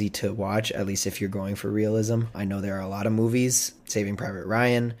and easy to watch, at least if you're going for realism. I know there are a lot of movies, Saving Private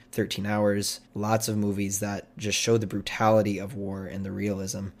Ryan, 13 Hours, lots of movies that just show the brutality of war and the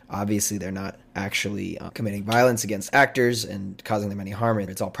realism. Obviously, they're not actually committing violence against actors and causing them any harm.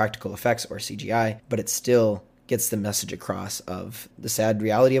 It's all practical effects or CGI, but it still gets the message across of the sad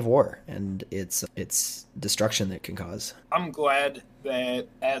reality of war and its destruction that it can cause. I'm glad that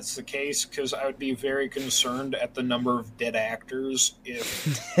that's the case because I would be very concerned at the number of dead actors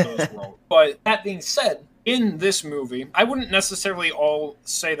if those were. But that being said, in this movie, I wouldn't necessarily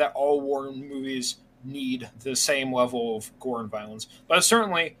say that all war movies need the same level of gore and violence, but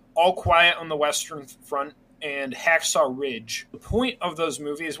certainly All Quiet on the Western Front and Hacksaw Ridge. The point of those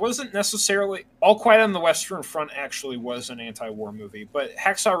movies wasn't necessarily... All Quiet on the Western Front actually was an anti-war movie, but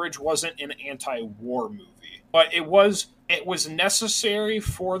Hacksaw Ridge wasn't an anti-war movie. But it was necessary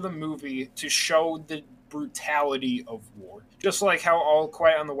for the movie to show the brutality of war. Just like how All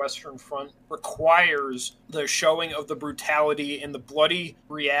Quiet on the Western Front requires the showing of the brutality and the bloody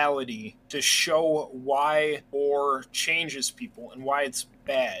reality to show why war changes people and why it's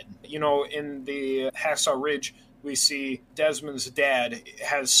bad. You know, in the Hacksaw Ridge, we see Desmond's dad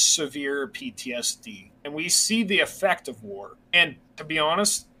has severe PTSD, and we see the effect of war. And to be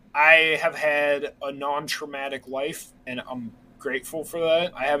honest, I have had a non-traumatic life, and I'm grateful for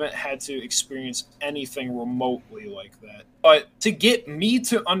that. I haven't had to experience anything remotely like that. But to get me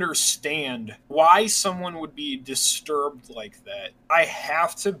to understand why someone would be disturbed like that, I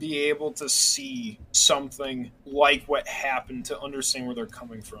have to be able to see something like what happened to understand where they're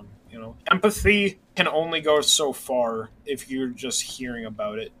coming from. You know, empathy can only go so far if you're just hearing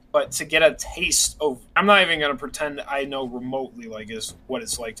about it. But to get a taste of, I'm not even going to pretend I know remotely what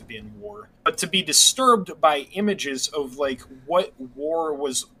it's like to be in war. But to be disturbed by images of what war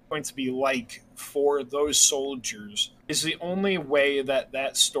was going to be like for those soldiers is the only way that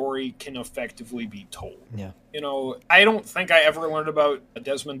that story can effectively be told. Yeah. You know, I don't think I ever learned about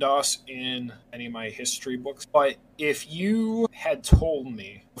Desmond Doss in any of my history books, but if you had told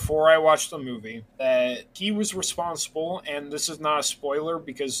me before I watched the movie that he was responsible, and this is not a spoiler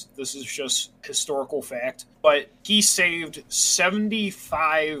because this is just historical fact, but he saved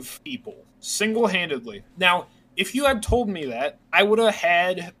 75 people single-handedly. Now, if you had told me that, I would have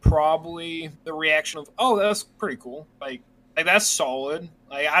had probably the reaction of, oh, that's pretty cool. Like that's solid.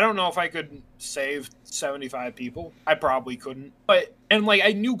 Like, I don't know if I could save 75 people. I probably couldn't. But, and like,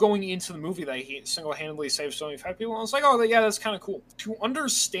 I knew going into the movie that he single-handedly saved 75 people. And I was like, oh, yeah, that's kind of cool. To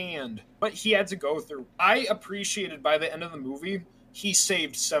understand what he had to go through, I appreciated by the end of the movie, he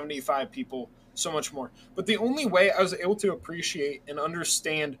saved 75 people so much more. But the only way I was able to appreciate and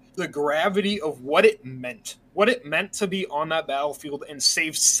understand the gravity of what it meant to be on that battlefield and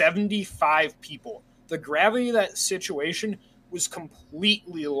save 75 people. The gravity of that situation was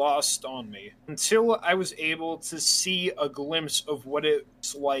completely lost on me until I was able to see a glimpse of what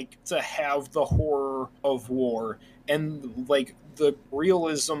it's like to have the horror of war and like the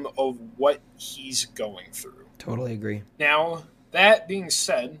realism of what he's going through. Totally agree. Now, that being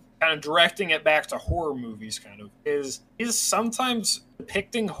said, kind of directing it back to horror movies is sometimes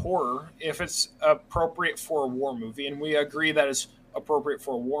depicting horror if it's appropriate for a war movie, and we agree that it's appropriate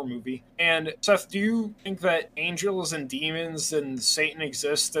for a war movie. And Seth, do you think that angels and demons and Satan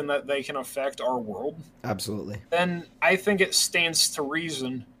exist and that they can affect our world? Absolutely. Then I think it stands to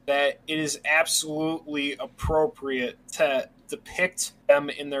reason that it is absolutely appropriate to depict them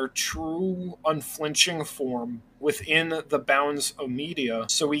in their true unflinching form within the bounds of media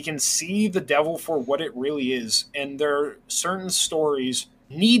so we can see the devil for what it really is. And there are certain stories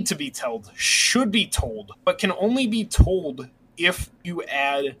need to be told, should be told, but can only be told if you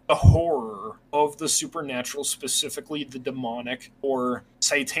add the horror of the supernatural, specifically the demonic or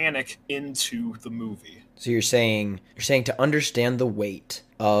satanic, into the movie. So you're saying to understand the weight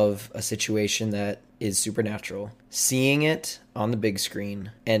of a situation that is supernatural, seeing it on the big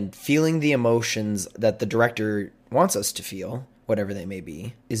screen and feeling the emotions that the director wants us to feel, whatever they may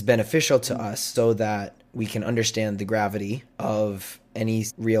be, is beneficial to us so that we can understand the gravity of any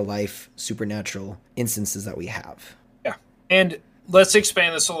real life supernatural instances that we have. Yeah. And let's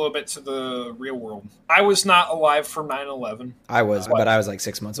expand this a little bit to the real world. I was not alive for 9/11. I was, but I was like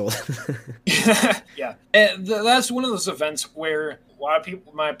 6 months old. Yeah. And that's one of those events where a lot of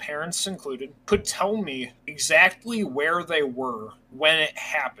people, my parents included, could tell me exactly where they were when it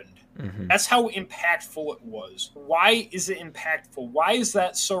happened. Mm-hmm. That's how impactful it was. Why is it impactful? Why is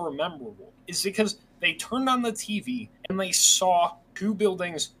that so memorable? It's because they turned on the TV and they saw 2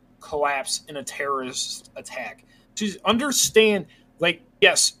 buildings collapse in a terrorist attack. To understand, like,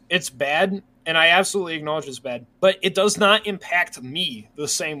 yes, it's bad, and I absolutely acknowledge it's bad, but it does not impact me the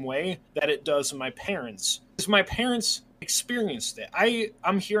same way that it does my parents. Because my parents experienced it.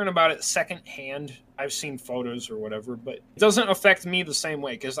 I'm hearing about it secondhand. I've seen photos or whatever, but it doesn't affect me the same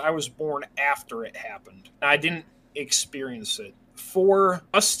way because I was born after it happened. I didn't experience it. For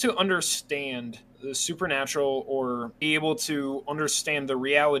us to understand the supernatural or be able to understand the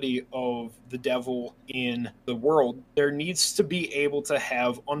reality of the devil in the world, there needs to be able to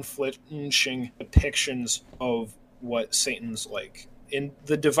have unflinching depictions of what Satan's like. In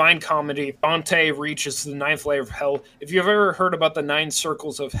the Divine Comedy, Dante reaches the 9th layer of hell. If you've ever heard about the 9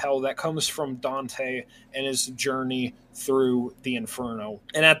 circles of hell, that comes from Dante and his journey through the Inferno.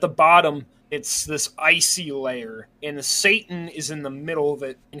 And at the bottom, it's this icy layer, and Satan is in the middle of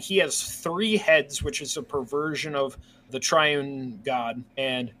it, and he has 3 heads, which is a perversion of the triune God,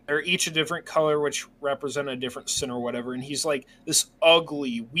 and they're each a different color, which represent a different sin or whatever, and he's like this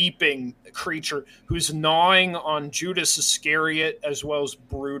ugly, weeping creature who's gnawing on Judas Iscariot as well as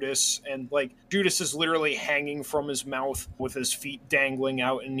Brutus, and like Judas is literally hanging from his mouth with his feet dangling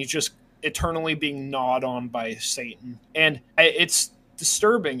out, and he's just eternally being gnawed on by Satan. And it's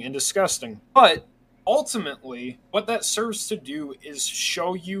disturbing and disgusting. But ultimately, what that serves to do is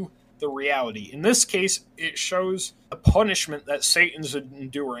show you the reality. In this case, it shows the punishment that Satan's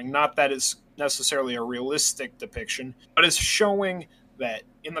enduring. Not that it's necessarily a realistic depiction, but it's showing that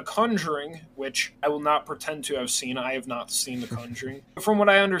in The Conjuring, which I will not pretend to have seen, I have not seen The Conjuring. But from what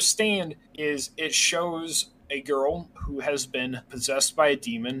I understand, is it shows a girl who has been possessed by a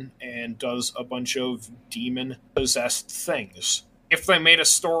demon and does a bunch of demon-possessed things. If they made a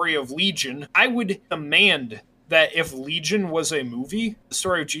story of Legion, I would demand that if Legion was a movie, the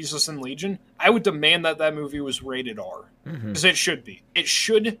story of Jesus and Legion, I would demand that that movie was rated R. Because it should be. It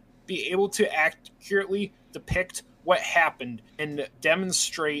should be able to accurately depict what happened and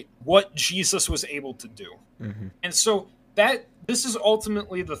demonstrate what Jesus was able to do. And so this is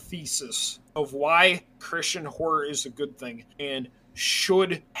ultimately the thesis of why Christian horror is a good thing and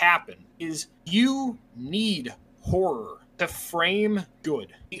should happen, is you need horror to frame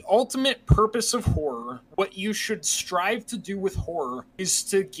good. The ultimate purpose of horror, what you should strive to do with horror, is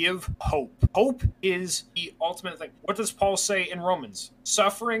to give hope. Hope is the ultimate thing. What does Paul say in Romans?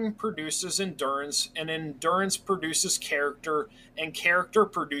 Suffering produces endurance, and endurance produces character, and character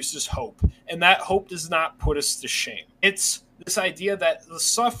produces hope. And that hope does not put us to shame. It's this idea that the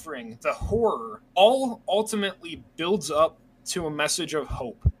suffering, the horror, all ultimately builds up to a message of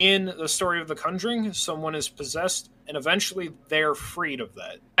hope. In the story of The Conjuring, someone is possessed, and eventually they're freed of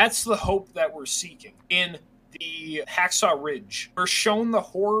that. That's the hope that we're seeking. In the Hacksaw Ridge, we're shown the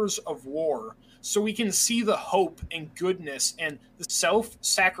horrors of war, so we can see the hope and goodness and the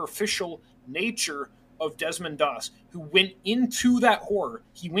self-sacrificial nature of Desmond Doss, who went into that horror.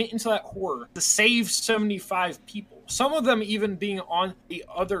 He went into that horror to save 75 people. Some of them even being on the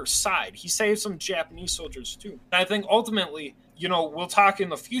other side. He saved some Japanese soldiers too. And I think ultimately, we'll talk in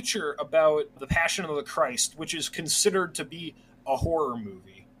the future about The Passion of the Christ, which is considered to be a horror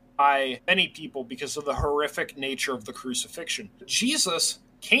movie by many people because of the horrific nature of the crucifixion. Jesus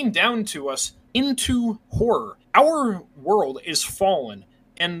came down to us into horror. Our world is fallen,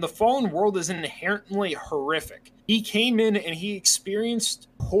 and the fallen world is inherently horrific. He came in and he experienced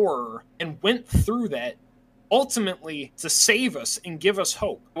horror and went through that ultimately to save us and give us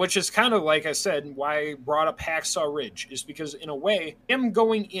hope, which is kind of, like I said, why I brought up Hacksaw Ridge, is because in a way, him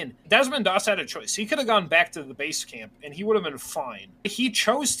going in, Desmond Doss had a choice. He could have gone back to the base camp and he would have been fine. He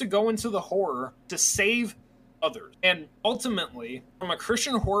chose to go into the horror to save others. And ultimately, from a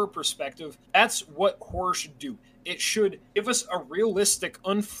Christian horror perspective, that's what horror should do. It should give us a realistic,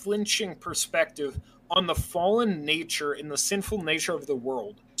 unflinching perspective on the fallen nature and the sinful nature of the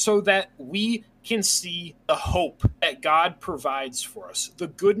world, so that we can see the hope that God provides for us. The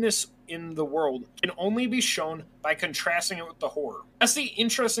goodness in the world can only be shown by contrasting it with the horror. That's the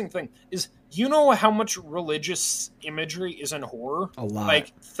interesting thing, is how much religious imagery is in horror? A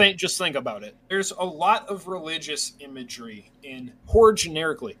lot. Just think about it. There's a lot of religious imagery in horror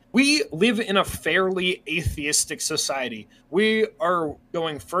generically. We live in a fairly atheistic society. We are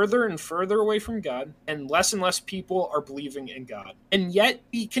going further and further away from God, and less people are believing in God. And yet,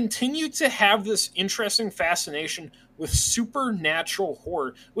 we continue to have this interesting fascination with supernatural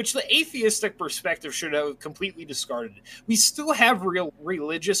horror, which the atheistic perspective should have completely discarded. We still have real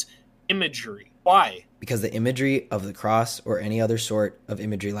religious imagery. Why? Because the imagery of the cross or any other sort of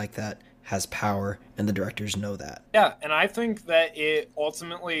imagery like that has power, and the directors know that. Yeah, and I think that it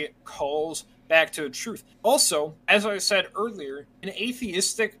ultimately calls back to a truth. Also, as I said earlier, an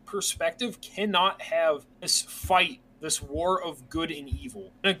atheistic perspective cannot have this fight, this war of good and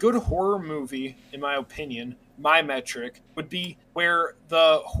evil. In a good horror movie, in my opinion, my metric would be where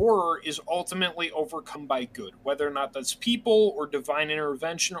the horror is ultimately overcome by good, whether or not that's people or divine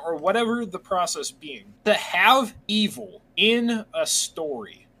intervention or whatever the process being. To have evil in a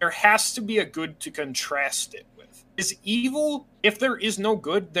story, there has to be a good to contrast it with. Is evil, if there is no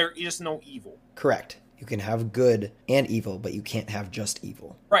good, there is no evil. Correct. You can have good and evil, but you can't have just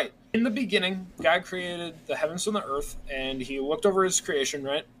evil. Right. In the beginning, God created the heavens and the earth, and he looked over his creation,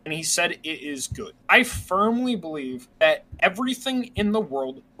 right? And he said it is good. I firmly believe that everything in the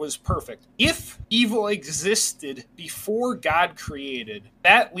world was perfect. If evil existed before God created,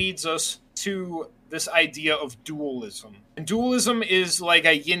 that leads us to this idea of dualism. And dualism is like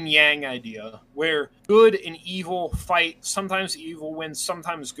a yin-yang idea, where good and evil fight. Sometimes evil wins,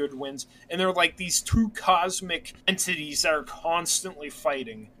 sometimes good wins. And they're like these two cosmic entities that are constantly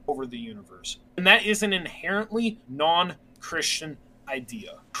fighting over the universe. And that is an inherently non-Christian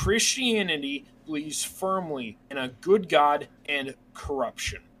idea. Christianity believes firmly in a good God and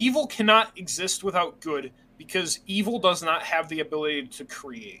corruption. Evil cannot exist without good, because evil does not have the ability to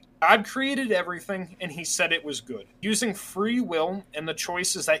create. God created everything, and he said it was good. Using free will and the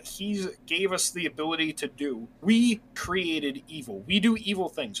choices that he gave us the ability to do, we created evil. We do evil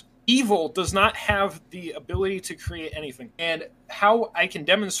things. Evil does not have the ability to create anything. And how I can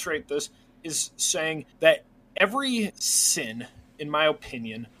demonstrate this is saying that every sin, in my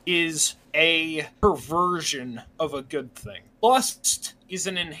opinion, is a perversion of a good thing. Lust is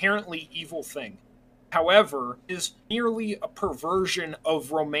an inherently evil thing. However, is merely a perversion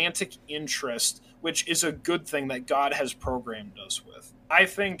of romantic interest, which is a good thing that God has programmed us with. I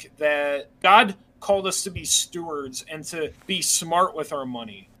think that God called us to be stewards and to be smart with our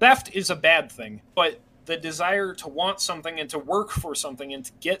money. Theft is a bad thing, but the desire to want something and to work for something and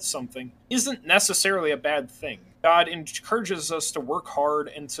to get something isn't necessarily a bad thing. God encourages us to work hard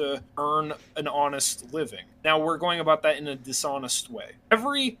and to earn an honest living. Now, we're going about that in a dishonest way.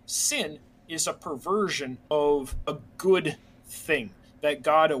 Every sin is a perversion of a good thing that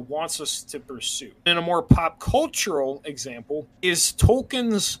God wants us to pursue. And a more pop cultural example is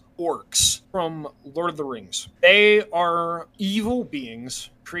Tolkien's orcs from Lord of the Rings. They are evil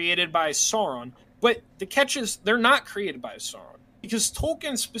beings created by Sauron, but the catch is they're not created by Sauron, because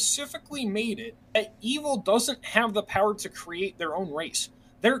Tolkien specifically made it that evil doesn't have the power to create their own race.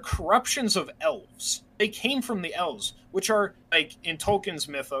 They're corruptions of elves. They came from the elves, which are, like in Tolkien's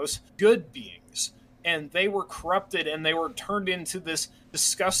mythos, good beings. And they were corrupted and they were turned into this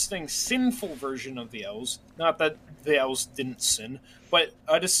disgusting, sinful version of the elves. Not that the elves didn't sin, but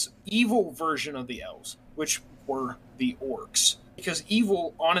this evil version of the elves, which were the orcs. Because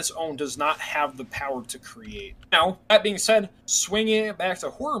evil on its own does not have the power to create. Now, that being said, swinging it back to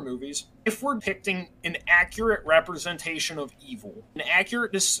horror movies, if we're depicting an accurate representation of evil, an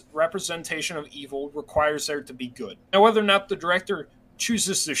accurate representation of evil requires there to be good. Now, whether or not the director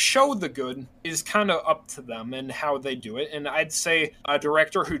chooses to show the good is kind of up to them and how they do it. And I'd say a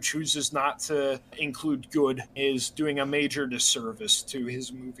director who chooses not to include good is doing a major disservice to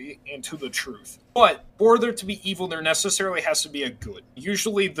his movie and to the truth. But for there to be evil, there necessarily has to be a good.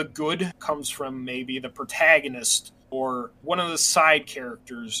 Usually the good comes from maybe the protagonist or one of the side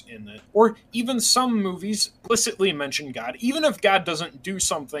characters in it. Or even some movies explicitly mention God, even if God doesn't do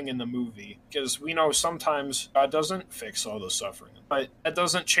something in the movie, because we know sometimes God doesn't fix all the suffering. But that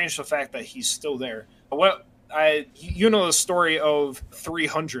doesn't change the fact that he's still there. You know the story of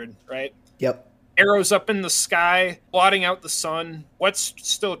 300, right? Yep. Arrows up in the sky, blotting out the sun. What's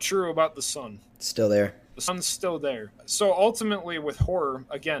still true about the sun? It's still there. The sun's still there. So ultimately with horror,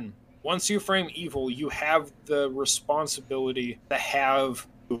 again, once you frame evil, you have the responsibility to have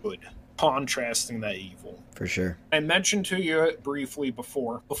good, contrasting that evil. For sure. I mentioned to you briefly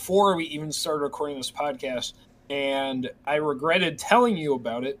before we even started recording this podcast, and I regretted telling you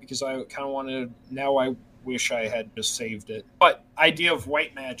about it because I kind of wanted to, now I wish I had just saved it. But idea of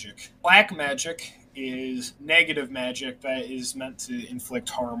white magic. Black magic is negative magic that is meant to inflict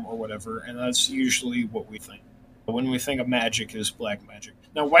harm or whatever, and that's usually what we think. When we think of magic, is black magic.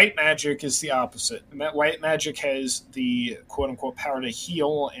 Now, white magic is the opposite. White magic has the quote-unquote power to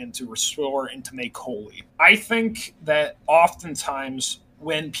heal and to restore and to make holy. I think that oftentimes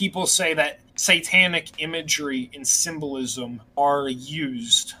when people say that satanic imagery and symbolism are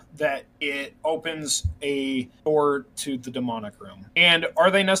used, that it opens a door to the demonic realm. And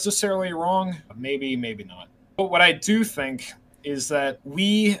are they necessarily wrong? Maybe, maybe not. But what I do think is that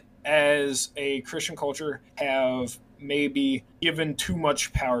we, as a Christian culture, have maybe given too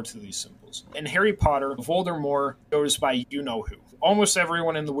much power to these symbols. In Harry Potter, Voldemort goes by you-know-who. Almost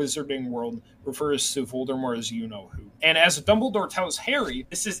everyone in the wizarding world refers to Voldemort as you-know-who. And as Dumbledore tells Harry,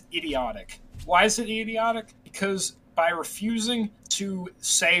 this is idiotic. Why is it idiotic? Because by refusing to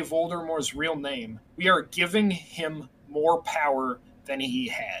say Voldemort's real name, we are giving him more power than he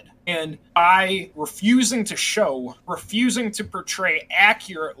had. And by refusing to portray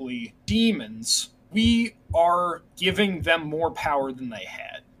accurately demons, we are giving them more power than they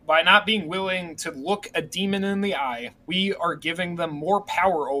had. By not being willing to look a demon in the eye, we are giving them more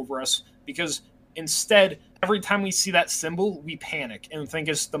power over us, because instead, every time we see that symbol, we panic and think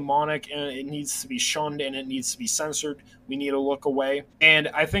it's demonic and it needs to be shunned and it needs to be censored. We need to look away. And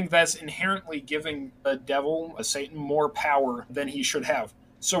I think that's inherently giving the devil, Satan, more power than he should have.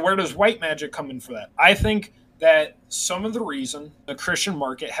 So where does white magic come in for that? I think that some of the reason the Christian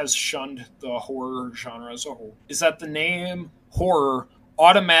market has shunned the horror genre as a whole is that the name horror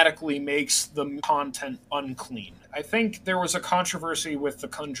automatically makes the content unclean. I think there was a controversy with The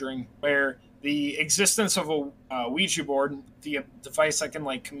Conjuring where the existence of a Ouija board, the device that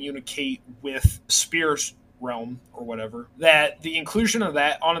can communicate with the spirit realm or whatever, that the inclusion of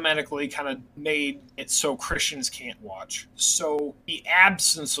that automatically kind of made it so Christians can't watch. So the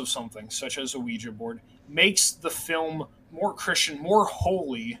absence of something such as a Ouija board makes the film more Christian, more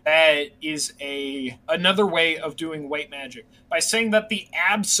holy. That is another way of doing white magic. By saying that the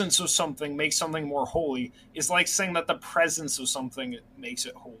absence of something makes something more holy is like saying that the presence of something makes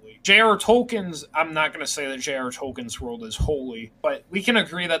it holy. I'm not going to say that J.R. Tolkien's world is holy, but we can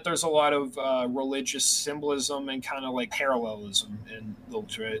agree that there's a lot of religious symbolism and kind of parallelism in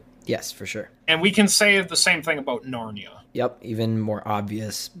literature. Yes, for sure. And we can say the same thing about Narnia. Yep, even more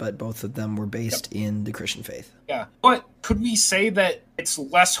obvious, but both of them were based in the Christian faith. Yeah, but could we say that it's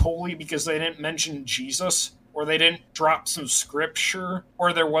less holy because they didn't mention Jesus, or they didn't drop some scripture,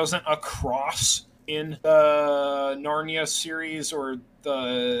 or there wasn't a cross? in the Narnia series or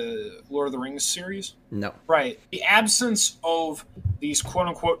the Lord of the Rings series? No. Right. The absence of these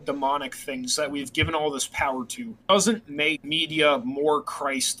quote-unquote demonic things that we've given all this power to doesn't make media more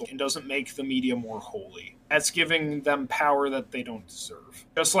Christ and doesn't make the media more holy. That's giving them power that they don't deserve.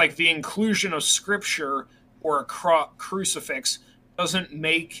 Just like the inclusion of scripture or a crucifix doesn't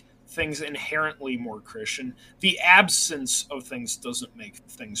make things inherently more Christian. The absence of things doesn't make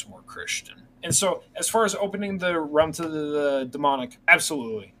things more Christian. And so, as far as opening the realm to the demonic,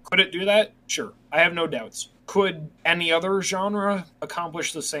 absolutely. Could it do that? Sure. I have no doubts. Could any other genre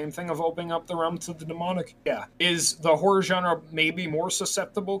accomplish the same thing of opening up the realm to the demonic? Yeah. Is the horror genre maybe more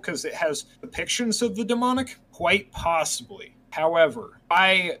susceptible because it has depictions of the demonic? Quite possibly. However,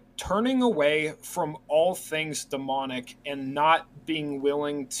 by turning away from all things demonic and not being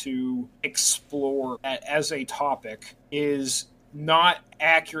willing to explore that as a topic is not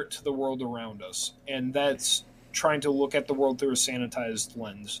accurate to the world around us. And that's trying to look at the world through a sanitized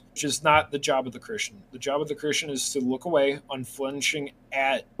lens, which is not the job of the Christian. The job of the Christian is to look away, unflinching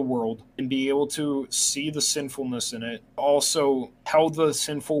at the world, and be able to see the sinfulness in it. Also tell the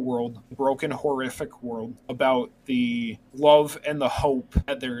sinful world, broken, horrific world, about the love and the hope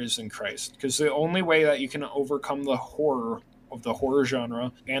that there is in Christ. Because the only way that you can overcome the horror of the horror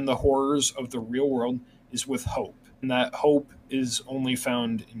genre and the horrors of the real world is with hope. And that hope is only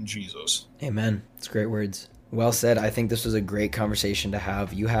found in Jesus. Amen. It's great words. Well said. I think this was a great conversation to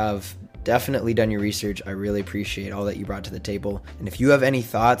have. You have definitely done your research. I really appreciate all that you brought to the table. And if you have any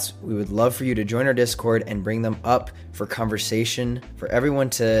thoughts, we would love for you to join our Discord and bring them up for conversation, for everyone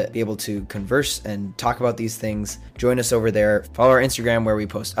to be able to converse and talk about these things. Join us over there. Follow our Instagram where we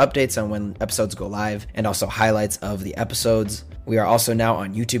post updates on when episodes go live and also highlights of the episodes. We are also now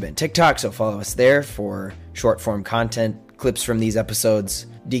on YouTube and TikTok, so follow us there for short form content, clips from these episodes.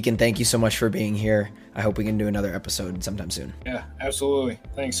 Deacon, thank you so much for being here. I hope we can do another episode sometime soon. Yeah, absolutely.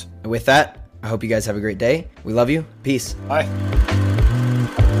 Thanks. And with that, I hope you guys have a great day. We love you. Peace. Bye.